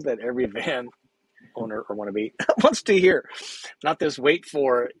thing that every van owner or wannabe wants to hear. Not this wait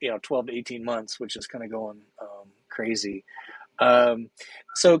for 12 to 18 months, which is kind of going crazy.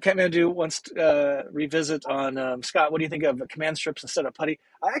 So Kathmandu wants to revisit on, Scott, what do you think of command strips instead of putty?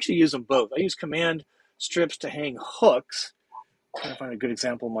 I actually use them both. I use command strips to hang hooks. I'm trying to find a good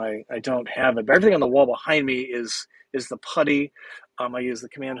example. I don't have it, but everything on the wall behind me is the putty. I use the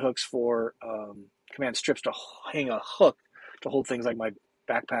command hooks for command strips to hang a hook to hold things like my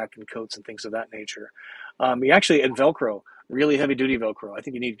backpack and coats and things of that nature. You actually, and Velcro, really heavy duty Velcro. I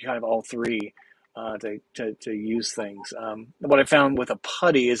think you need kind of all three to use things. What I found with a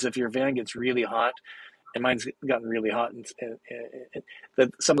putty is if your van gets really hot, and mine's gotten really hot, and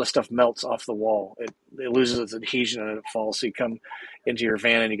that some of the stuff melts off the wall. It loses its adhesion and it falls. So you come into your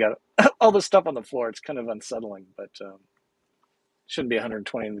van and you got all this stuff on the floor. It's kind of unsettling, but shouldn't be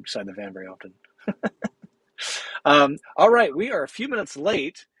 120 beside the van very often. All right, we are a few minutes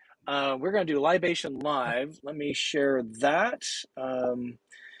late. We're going to do Libation Live. Let me share that.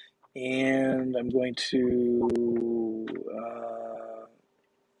 And I'm going to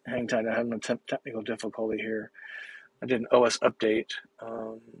hang tight. I have no technical difficulty here. I did an OS update.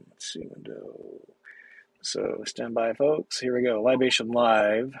 Let's see, window. So stand by, folks. Here we go. Libation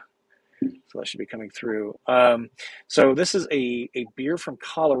Live. So that should be coming through. So this is a beer from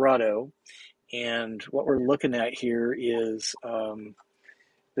Colorado. And what we're looking at here is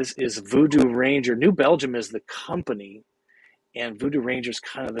this is Voodoo Ranger. New Belgium is the company, and Voodoo Ranger is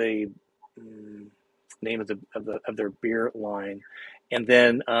kind of the name of their beer line. And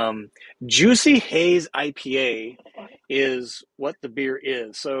then Juicy Haze IPA is what the beer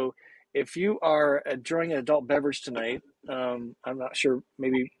is. So if you are enjoying an adult beverage tonight, I'm not sure,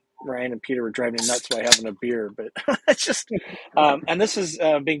 maybe Ryan and Peter were driving me nuts by having a beer, but it's just, and this is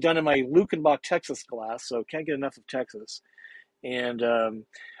being done in my Lukenbach, Texas class, so can't get enough of Texas. And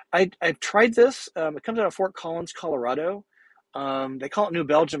I've tried this. It comes out of Fort Collins, Colorado. They call it New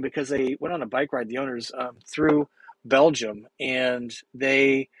Belgium because they went on a bike ride, the owners, through Belgium, and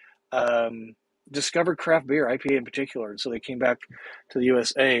they discovered craft beer, IPA in particular, and so they came back to the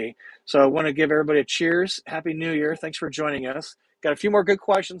USA. So I want to give everybody a cheers. Happy New Year. Thanks for joining us. Got a few more good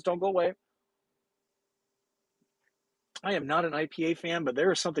questions. Don't go away. I am not an IPA fan, but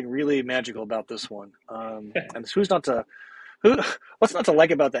there is something really magical about this one. And what's not to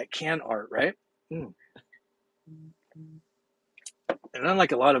like about that can art, right? And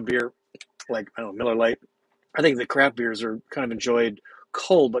unlike a lot of beer, like, I don't know, Miller Lite, I think the craft beers are kind of enjoyed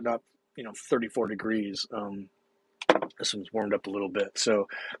cold, but not, 34 degrees. This one's warmed up a little bit. So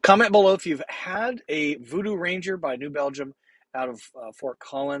comment below if you've had a Voodoo Ranger by New Belgium out of Fort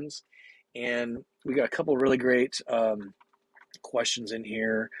Collins. And we got a couple of really great questions in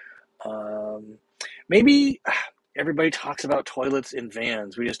here. Maybe everybody talks about toilets in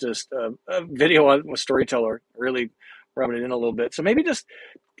vans. We just did a video on with Storyteller, really rubbing it in a little bit. So maybe just,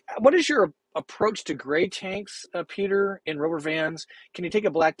 what is your approach to gray tanks, Peter, in Rover Vans? Can you take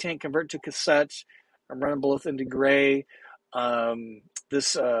a black tank, convert it to cassette, and run them both into gray?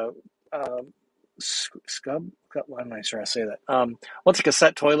 This scub, I'm not sure how to say that. What's a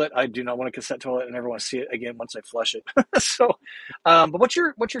cassette toilet? I do not want a cassette toilet. I never want to see it again once I flush it. So, but what's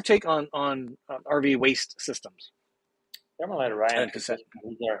your take on RV waste systems? I'm gonna let Ryan. Cassette.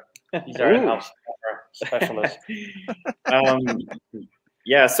 These are in-house specialists.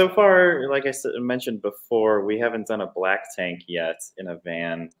 Yeah, so far, like I mentioned before, we haven't done a black tank yet in a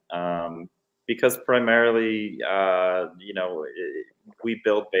van because primarily, we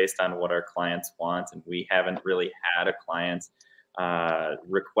build based on what our clients want, and we haven't really had a client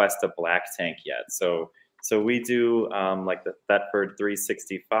request a black tank yet. So we do like the Thetford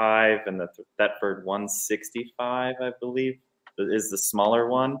 365 and the Thetford 165, I believe, is the smaller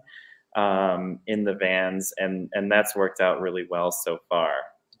one in the vans, and that's worked out really well so far.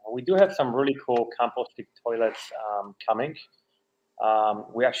 We do have some really cool composting toilets coming.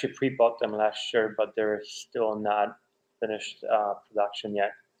 We actually pre-bought them last year, but they're still not finished production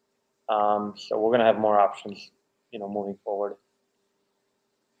yet. So we're gonna have more options, moving forward.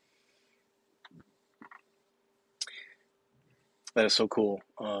 That is so cool.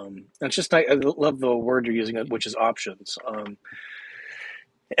 It's just, I love the word you're using, which is options.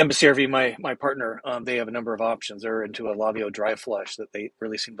 Embassy RV, my partner, they have a number of options. They're into a Lavio dry flush that they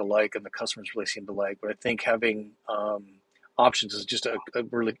really seem to like, and the customers really seem to like. But I think having options is just a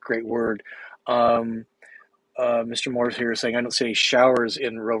really great word. Mr. Moore's here saying, I don't see any showers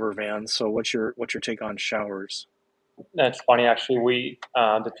in Rover Vans. So what's your take on showers? That's funny, actually.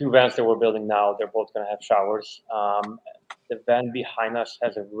 The two vans that we're building now, they're both going to have showers. The van behind us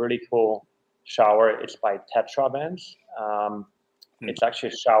has a really cool shower. It's by Tetra Vans. It's actually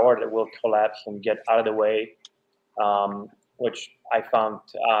a shower that will collapse and get out of the way, which I found,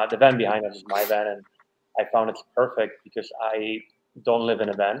 the van behind us is my van, and I found it's perfect because I don't live in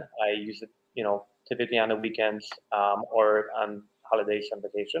a van. I use it, typically on the weekends or on holidays on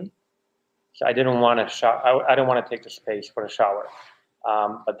vacation. So I didn't want to I don't want to take the space for a shower,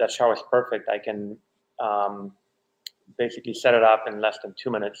 but that shower is perfect. I can basically set it up in less than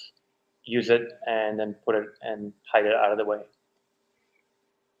 2 minutes, use it, and then put it and hide it out of the way.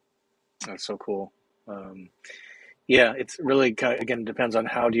 That's so cool. Yeah, it's really, again, depends on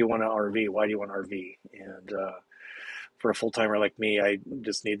how do you want an RV, why do you want an RV, and for a full timer like me, I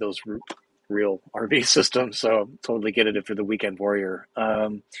just need those real RV systems. So totally get it if you're the weekend warrior.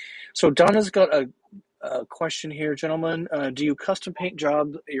 So Donna's got a question here, gentlemen. Do you custom paint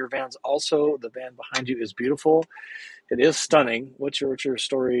job your vans also? The van behind you is beautiful. It is stunning. What's your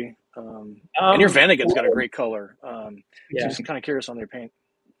story? And your Vanagon's got a great color. So just kind of curious on their paint.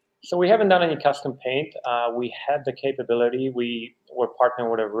 So we haven't done any custom paint. We had the capability. We were partnered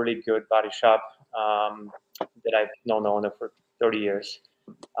with a really good body shop that I've known the owner for 30 years.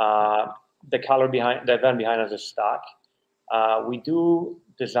 the color behind the van behind us is stock. We do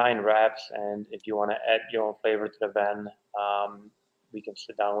design wraps, and if you want to add your own flavor to the van, we can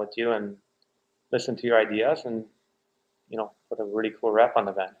sit down with you and listen to your ideas and, put a really cool wrap on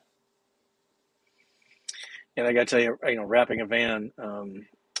the van. And I got to tell you, wrapping a van,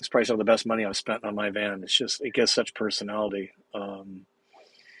 it's probably some of the best money I've spent on my van. It gets such personality.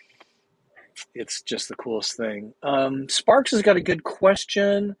 It's just the coolest thing. Sparks has got a good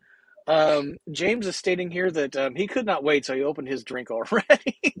question. James is stating here that he could not wait, so he opened his drink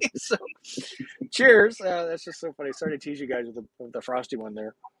already. So, cheers. That's just so funny. Sorry to tease you guys with the frosty one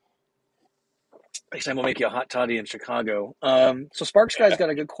there. Next time we'll make you a hot toddy in Chicago. So Sparks guy's got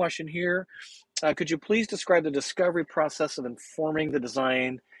a good question here. Could you please describe the discovery process of informing the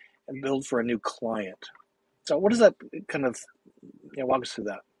design and build for a new client? So what does that kind of, walk us through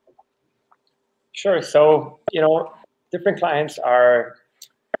that? Sure. So, different clients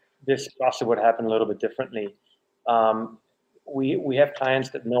this process would happen a little bit differently. We have clients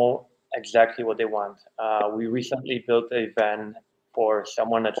that know exactly what they want. We recently built a van for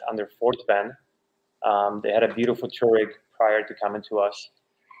someone that's on their fourth van. They had a beautiful Touareg prior to coming to us,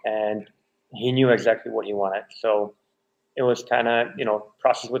 and he knew exactly what he wanted. So it was kind of,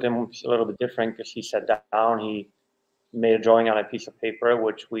 process with him was a little bit different because he sat down, he made a drawing on a piece of paper,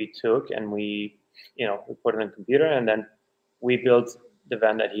 which we took and we put it in the computer, and then we built the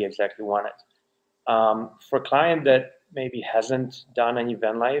van that he exactly wanted. For a client that maybe hasn't done any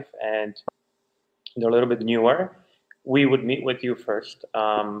van life and they're a little bit newer, we would meet with you first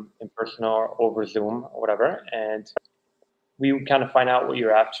in person or over Zoom or whatever, and we would kind of find out what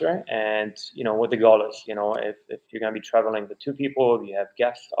you're after and what the goal is. If you're going to be traveling with two people, you have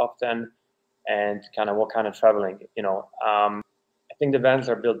guests often, and kind of what kind of traveling. I think the vans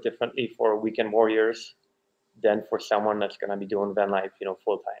are built differently for weekend warriors than for someone that's going to be doing van life,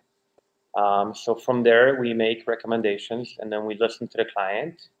 full time. So from there, we make recommendations, and then we listen to the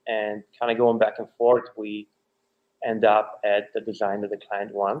client, and kind of going back and forth, we end up at the design that the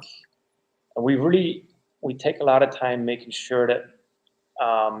client wants. And we take a lot of time making sure that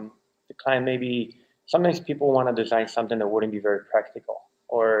the client, maybe sometimes people want to design something that wouldn't be very practical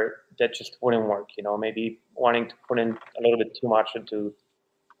or that just wouldn't work, maybe wanting to put in a little bit too much into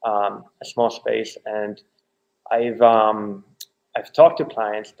a small space. And I've talked to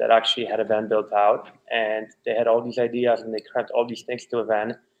clients that actually had a van built out and they had all these ideas and they crammed all these things to a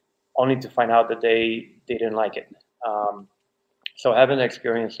van only to find out that they didn't like it. So having the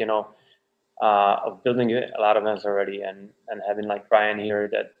experience, of building a lot of vans already and having like Brian here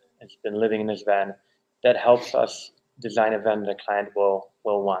that has been living in his van, that helps us design a van the client will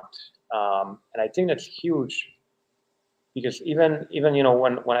want. And I think that's huge because even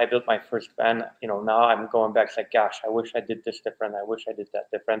when I built my first van, now I'm going back, it's like, gosh, I wish I did this different. I wish I did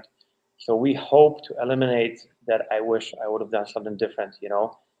that different. So we hope to eliminate that I wish I would have done something different.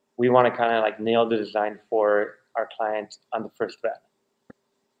 We want to kind of like nail the design for our client on the first van.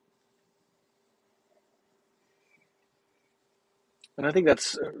 And I think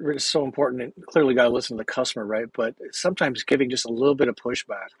that's so important. And clearly, got to listen to the customer, right? But sometimes giving just a little bit of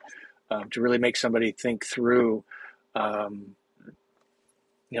pushback to really make somebody think through,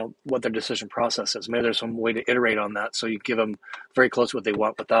 what their decision process is. Maybe there's some way to iterate on that, so you give them very close to what they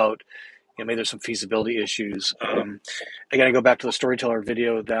want without, maybe there's some feasibility issues. I got to go back to the storyteller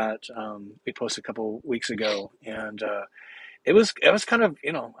video that we posted a couple weeks ago, and it was kind of,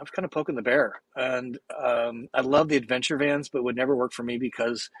 I was kind of poking the bear. And I love the adventure vans, but it would never work for me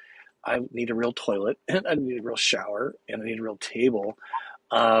because I need a real toilet and I need a real shower and I need a real table.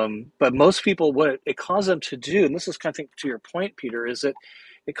 But most people, what it caused them to do, and this is kind of to your point, Peter, is that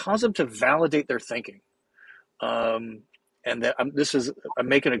it caused them to validate their thinking. And that I'm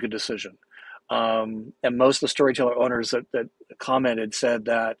making a good decision. And most of the storyteller owners that commented said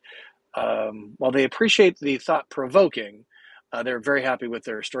that while they appreciate the thought provoking, they're very happy with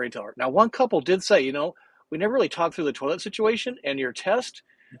their storyteller. Now, one couple did say, we never really talked through the toilet situation, and your test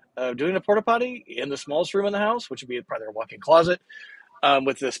of doing the porta potty in the smallest room in the house, which would be probably their walk-in closet,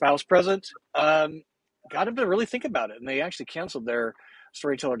 with the spouse present, got them to really think about it. And they actually canceled their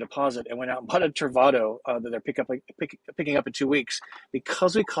storyteller deposit and went out and bought a Travado that they're picking up in 2 weeks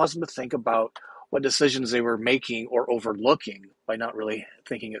because we caused them to think about what decisions they were making or overlooking by not really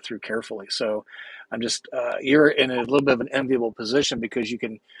thinking it through carefully. So I'm just, you're in a little bit of an enviable position because you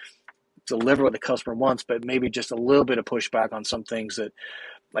can deliver what the customer wants, but maybe just a little bit of pushback on some things that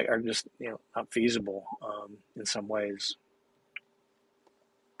are just, not feasible in some ways.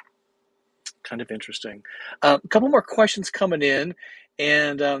 Kind of interesting. A couple more questions coming in,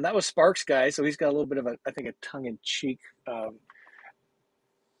 and that was Sparks guy. So he's got a little bit of a tongue-in-cheek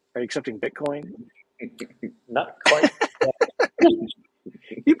Are you accepting Bitcoin? Not quite.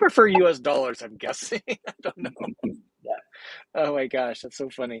 You prefer US dollars, I'm guessing. I don't know. Yeah. Oh my gosh, that's so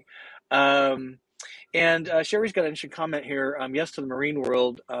funny. And Sherry's got an interesting comment here. Yes, to the marine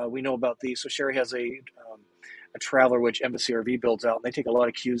world, we know about these. So Sherry has a Traveler, which Embassy RV builds out. And they take a lot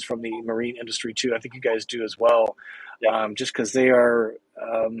of cues from the marine industry too. I think you guys do as well, Yeah. just because they are.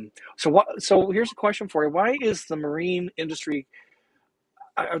 So here's a question for you: why is the marine industry?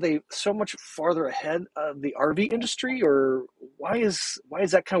 Are they so much farther ahead of the RV industry, or why is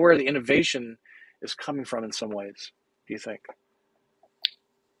that kind of where the innovation is coming from in some ways? Do you think?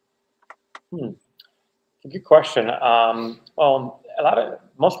 Good question. Well,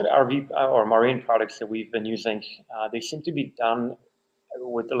 most of the RV or marine products that we've been using, they seem to be done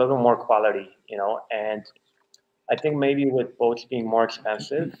with a little more quality, and I think maybe with boats being more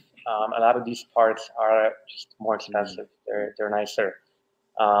expensive, a lot of these parts are just more expensive. They're nicer.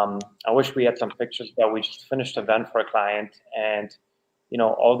 I wish we had some pictures, but we just finished a van for a client, and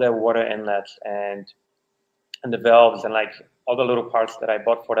all the water inlets and the valves and like all the little parts that I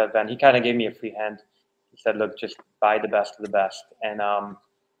bought for that van, he kind of gave me a free hand. He said, "Look, just buy the best of the best," and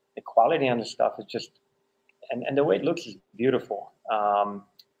the quality on the stuff is just, and the way it looks is beautiful.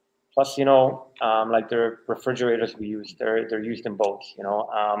 Plus, like the refrigerators we use, they're used in boats.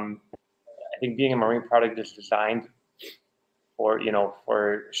 I think being a marine product is designed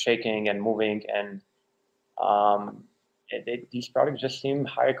for shaking and moving, and these products just seem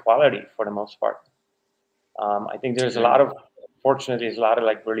higher quality for the most part. I think fortunately, there's a lot of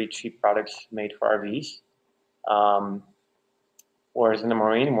like really cheap products made for RVs. Whereas in the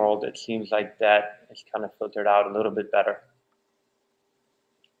marine world, it seems like that is kind of filtered out a little bit better.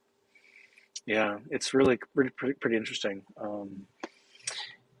 Yeah, it's really pretty interesting.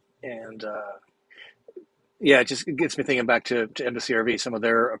 Yeah, it just gets me thinking back to Embassy RV, some of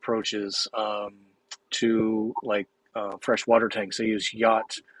their approaches to like fresh water tanks. They use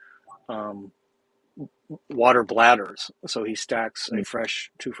yacht water bladders. So he stacks two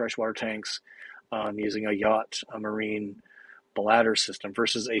fresh water tanks using a marine bladder system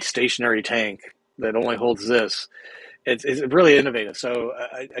versus a stationary tank that only holds this. It's really innovative. So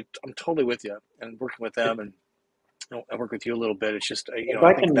I'm totally with you and working with them, and I work with you a little bit. It's just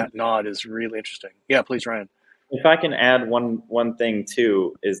I think that nod is really interesting. Yeah, please, Ryan. If I can add one thing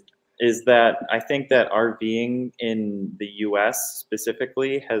too, is that I think that RVing in the US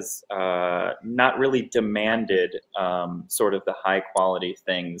specifically has not really demanded sort of the high quality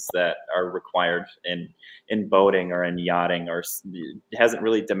things that are required in boating or in yachting, or it hasn't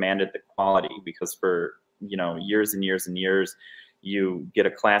really demanded the quality, because for years and years and years, you get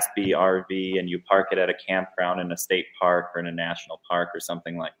a Class B RV and you park it at a campground in a state park or in a national park or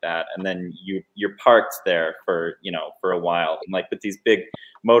something like that, and then you're parked there for a while. And like with these big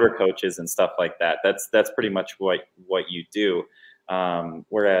motor coaches and stuff like that, that's pretty much what you do.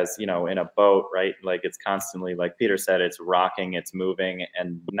 Whereas in a boat, right, like it's constantly, like Peter said, it's rocking, it's moving,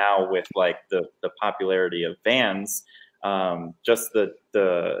 and now with like the popularity of vans, just the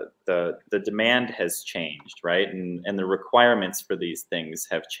demand has changed, right, and the requirements for these things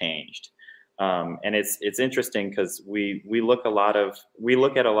have changed, and it's interesting because we look at a lot of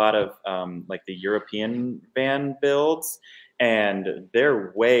like the European van builds, and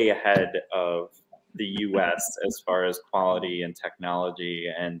they're way ahead of the US as far as quality and technology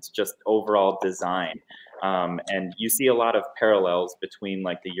and just overall design. And you see a lot of parallels between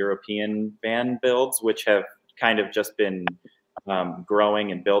like the European van builds, which have kind of just been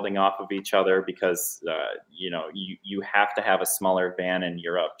growing and building off of each other, because you have to have a smaller van in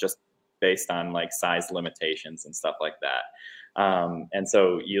Europe just based on like size limitations and stuff like that. And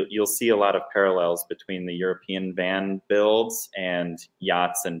so you'll see a lot of parallels between the European van builds and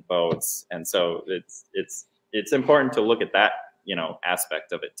yachts and boats. And so it's important to look at that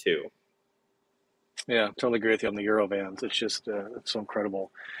aspect of it too. Yeah, totally agree with you on the Euro vans. It's just it's so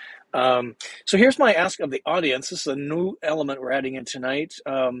incredible. So here's my ask of the audience. This is a new element we're adding in tonight,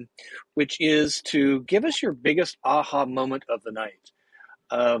 which is to give us your biggest aha moment of the night.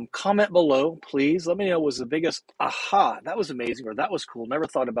 Comment below, please. Let me know what was the biggest aha. That was amazing, or that was cool. Never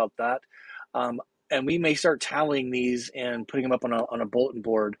thought about that. And we may start tallying these and putting them up on a bulletin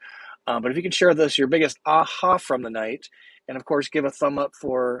board. But if you can share this, your biggest aha from the night, and of course, give a thumb up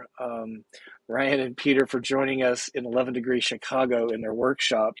for Ryan and Peter for joining us in 11 degree Chicago in their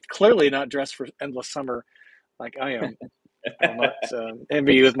workshop. Clearly not dressed for endless summer like I am. I'll not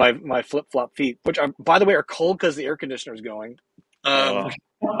envy you with my flip-flop feet, which are, by the way, are cold because the air conditioner is going. So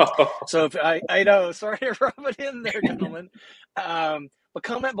if I know, sorry to rub it in there, gentlemen. But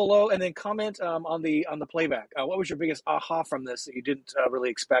comment below, and then comment on the playback. What was your biggest aha from this that you didn't really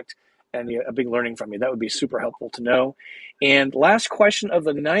expect, and a big learning from you? That would be super helpful to know. And last question of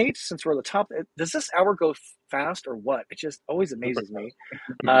the night, since we're at the top, does this hour go fast or what? It just always amazes me.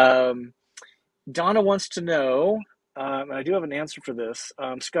 Donna wants to know, and I do have an answer for this.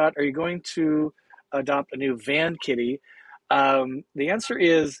 Scott, are you going to adopt a new van kitty? The answer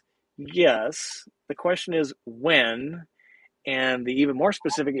is yes. The question is when. And the even more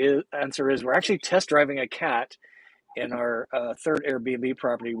specific answer is we're actually test driving a cat in our third Airbnb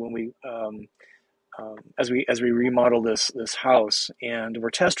property when we as we remodel this house, and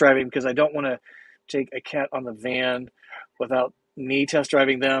we're test driving because I don't want to take a cat on the van without me test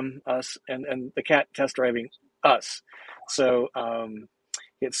driving us, and the cat test driving us. So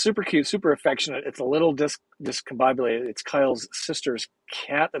it's super cute, super affectionate. It's a little discombobulated. It's Kyle's sister's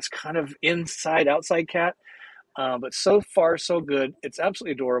cat that's kind of outside cat. But so far, so good. It's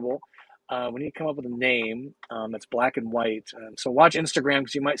absolutely adorable. We need to come up with a name that's black and white. So watch Instagram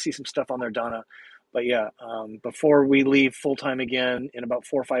because you might see some stuff on there, Donna. But yeah, before we leave full-time again in about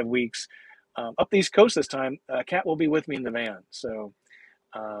 4 or 5 weeks, up the East Coast this time, Kat will be with me in the van. So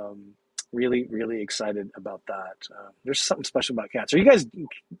really, really excited about that. There's something special about cats. Are you guys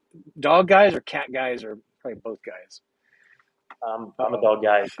dog guys or cat guys, or probably both guys? I'm a dog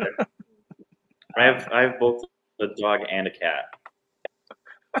guy. I have both a dog and a cat.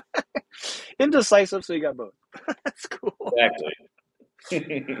 Indecisive, so you got both. That's cool.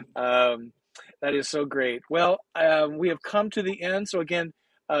 Exactly. That is so great. Well, we have come to the end. So again,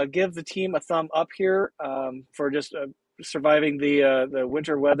 give the team a thumb up here for just surviving the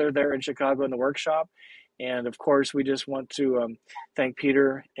winter weather there in Chicago in the workshop. And of course, we just want to thank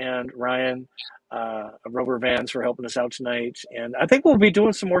Peter and Ryan of ROVER VANS for helping us out tonight. And I think we'll be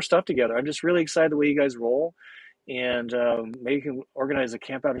doing some more stuff together. I'm just really excited the way you guys roll. And maybe you can organize a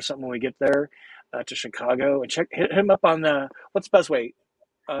camp out or something when we get there to Chicago. And hit him up on what's the best way?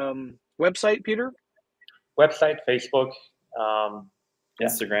 Website, Peter? Website, Facebook,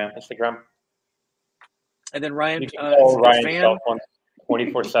 Instagram. And then Ryan, you can call Ryan's van cell phone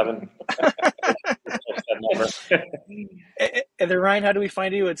 24/7. And then Ryan, how do we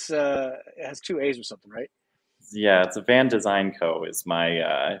find you? It has 2 A's or something, right? Yeah, it's a Van Design Co. is my,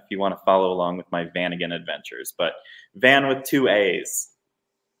 if you want to follow along with my Vanagon adventures, but Van with 2 A's.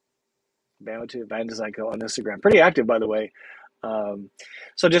 Van Design Co. on Instagram. Pretty active, by the way.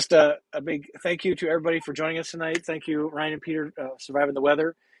 So just a big thank you to everybody for joining us tonight. Thank you, Ryan and Peter, surviving the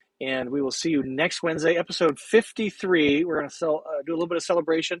weather. And we will see you next Wednesday, episode 53. We're going to do a little bit of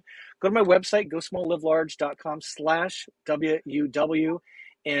celebration. Go to my website, gosmalllivelarge.com/WUW,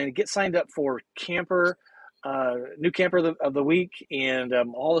 and get signed up for new camper of the week, and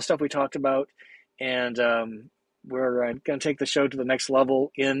all the stuff we talked about. And we're going to take the show to the next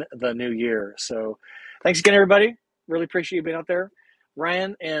level in the new year. So thanks again, everybody. Really appreciate you being out there.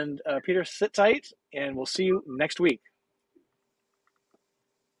 Ryan and Peter, sit tight, and we'll see you next week.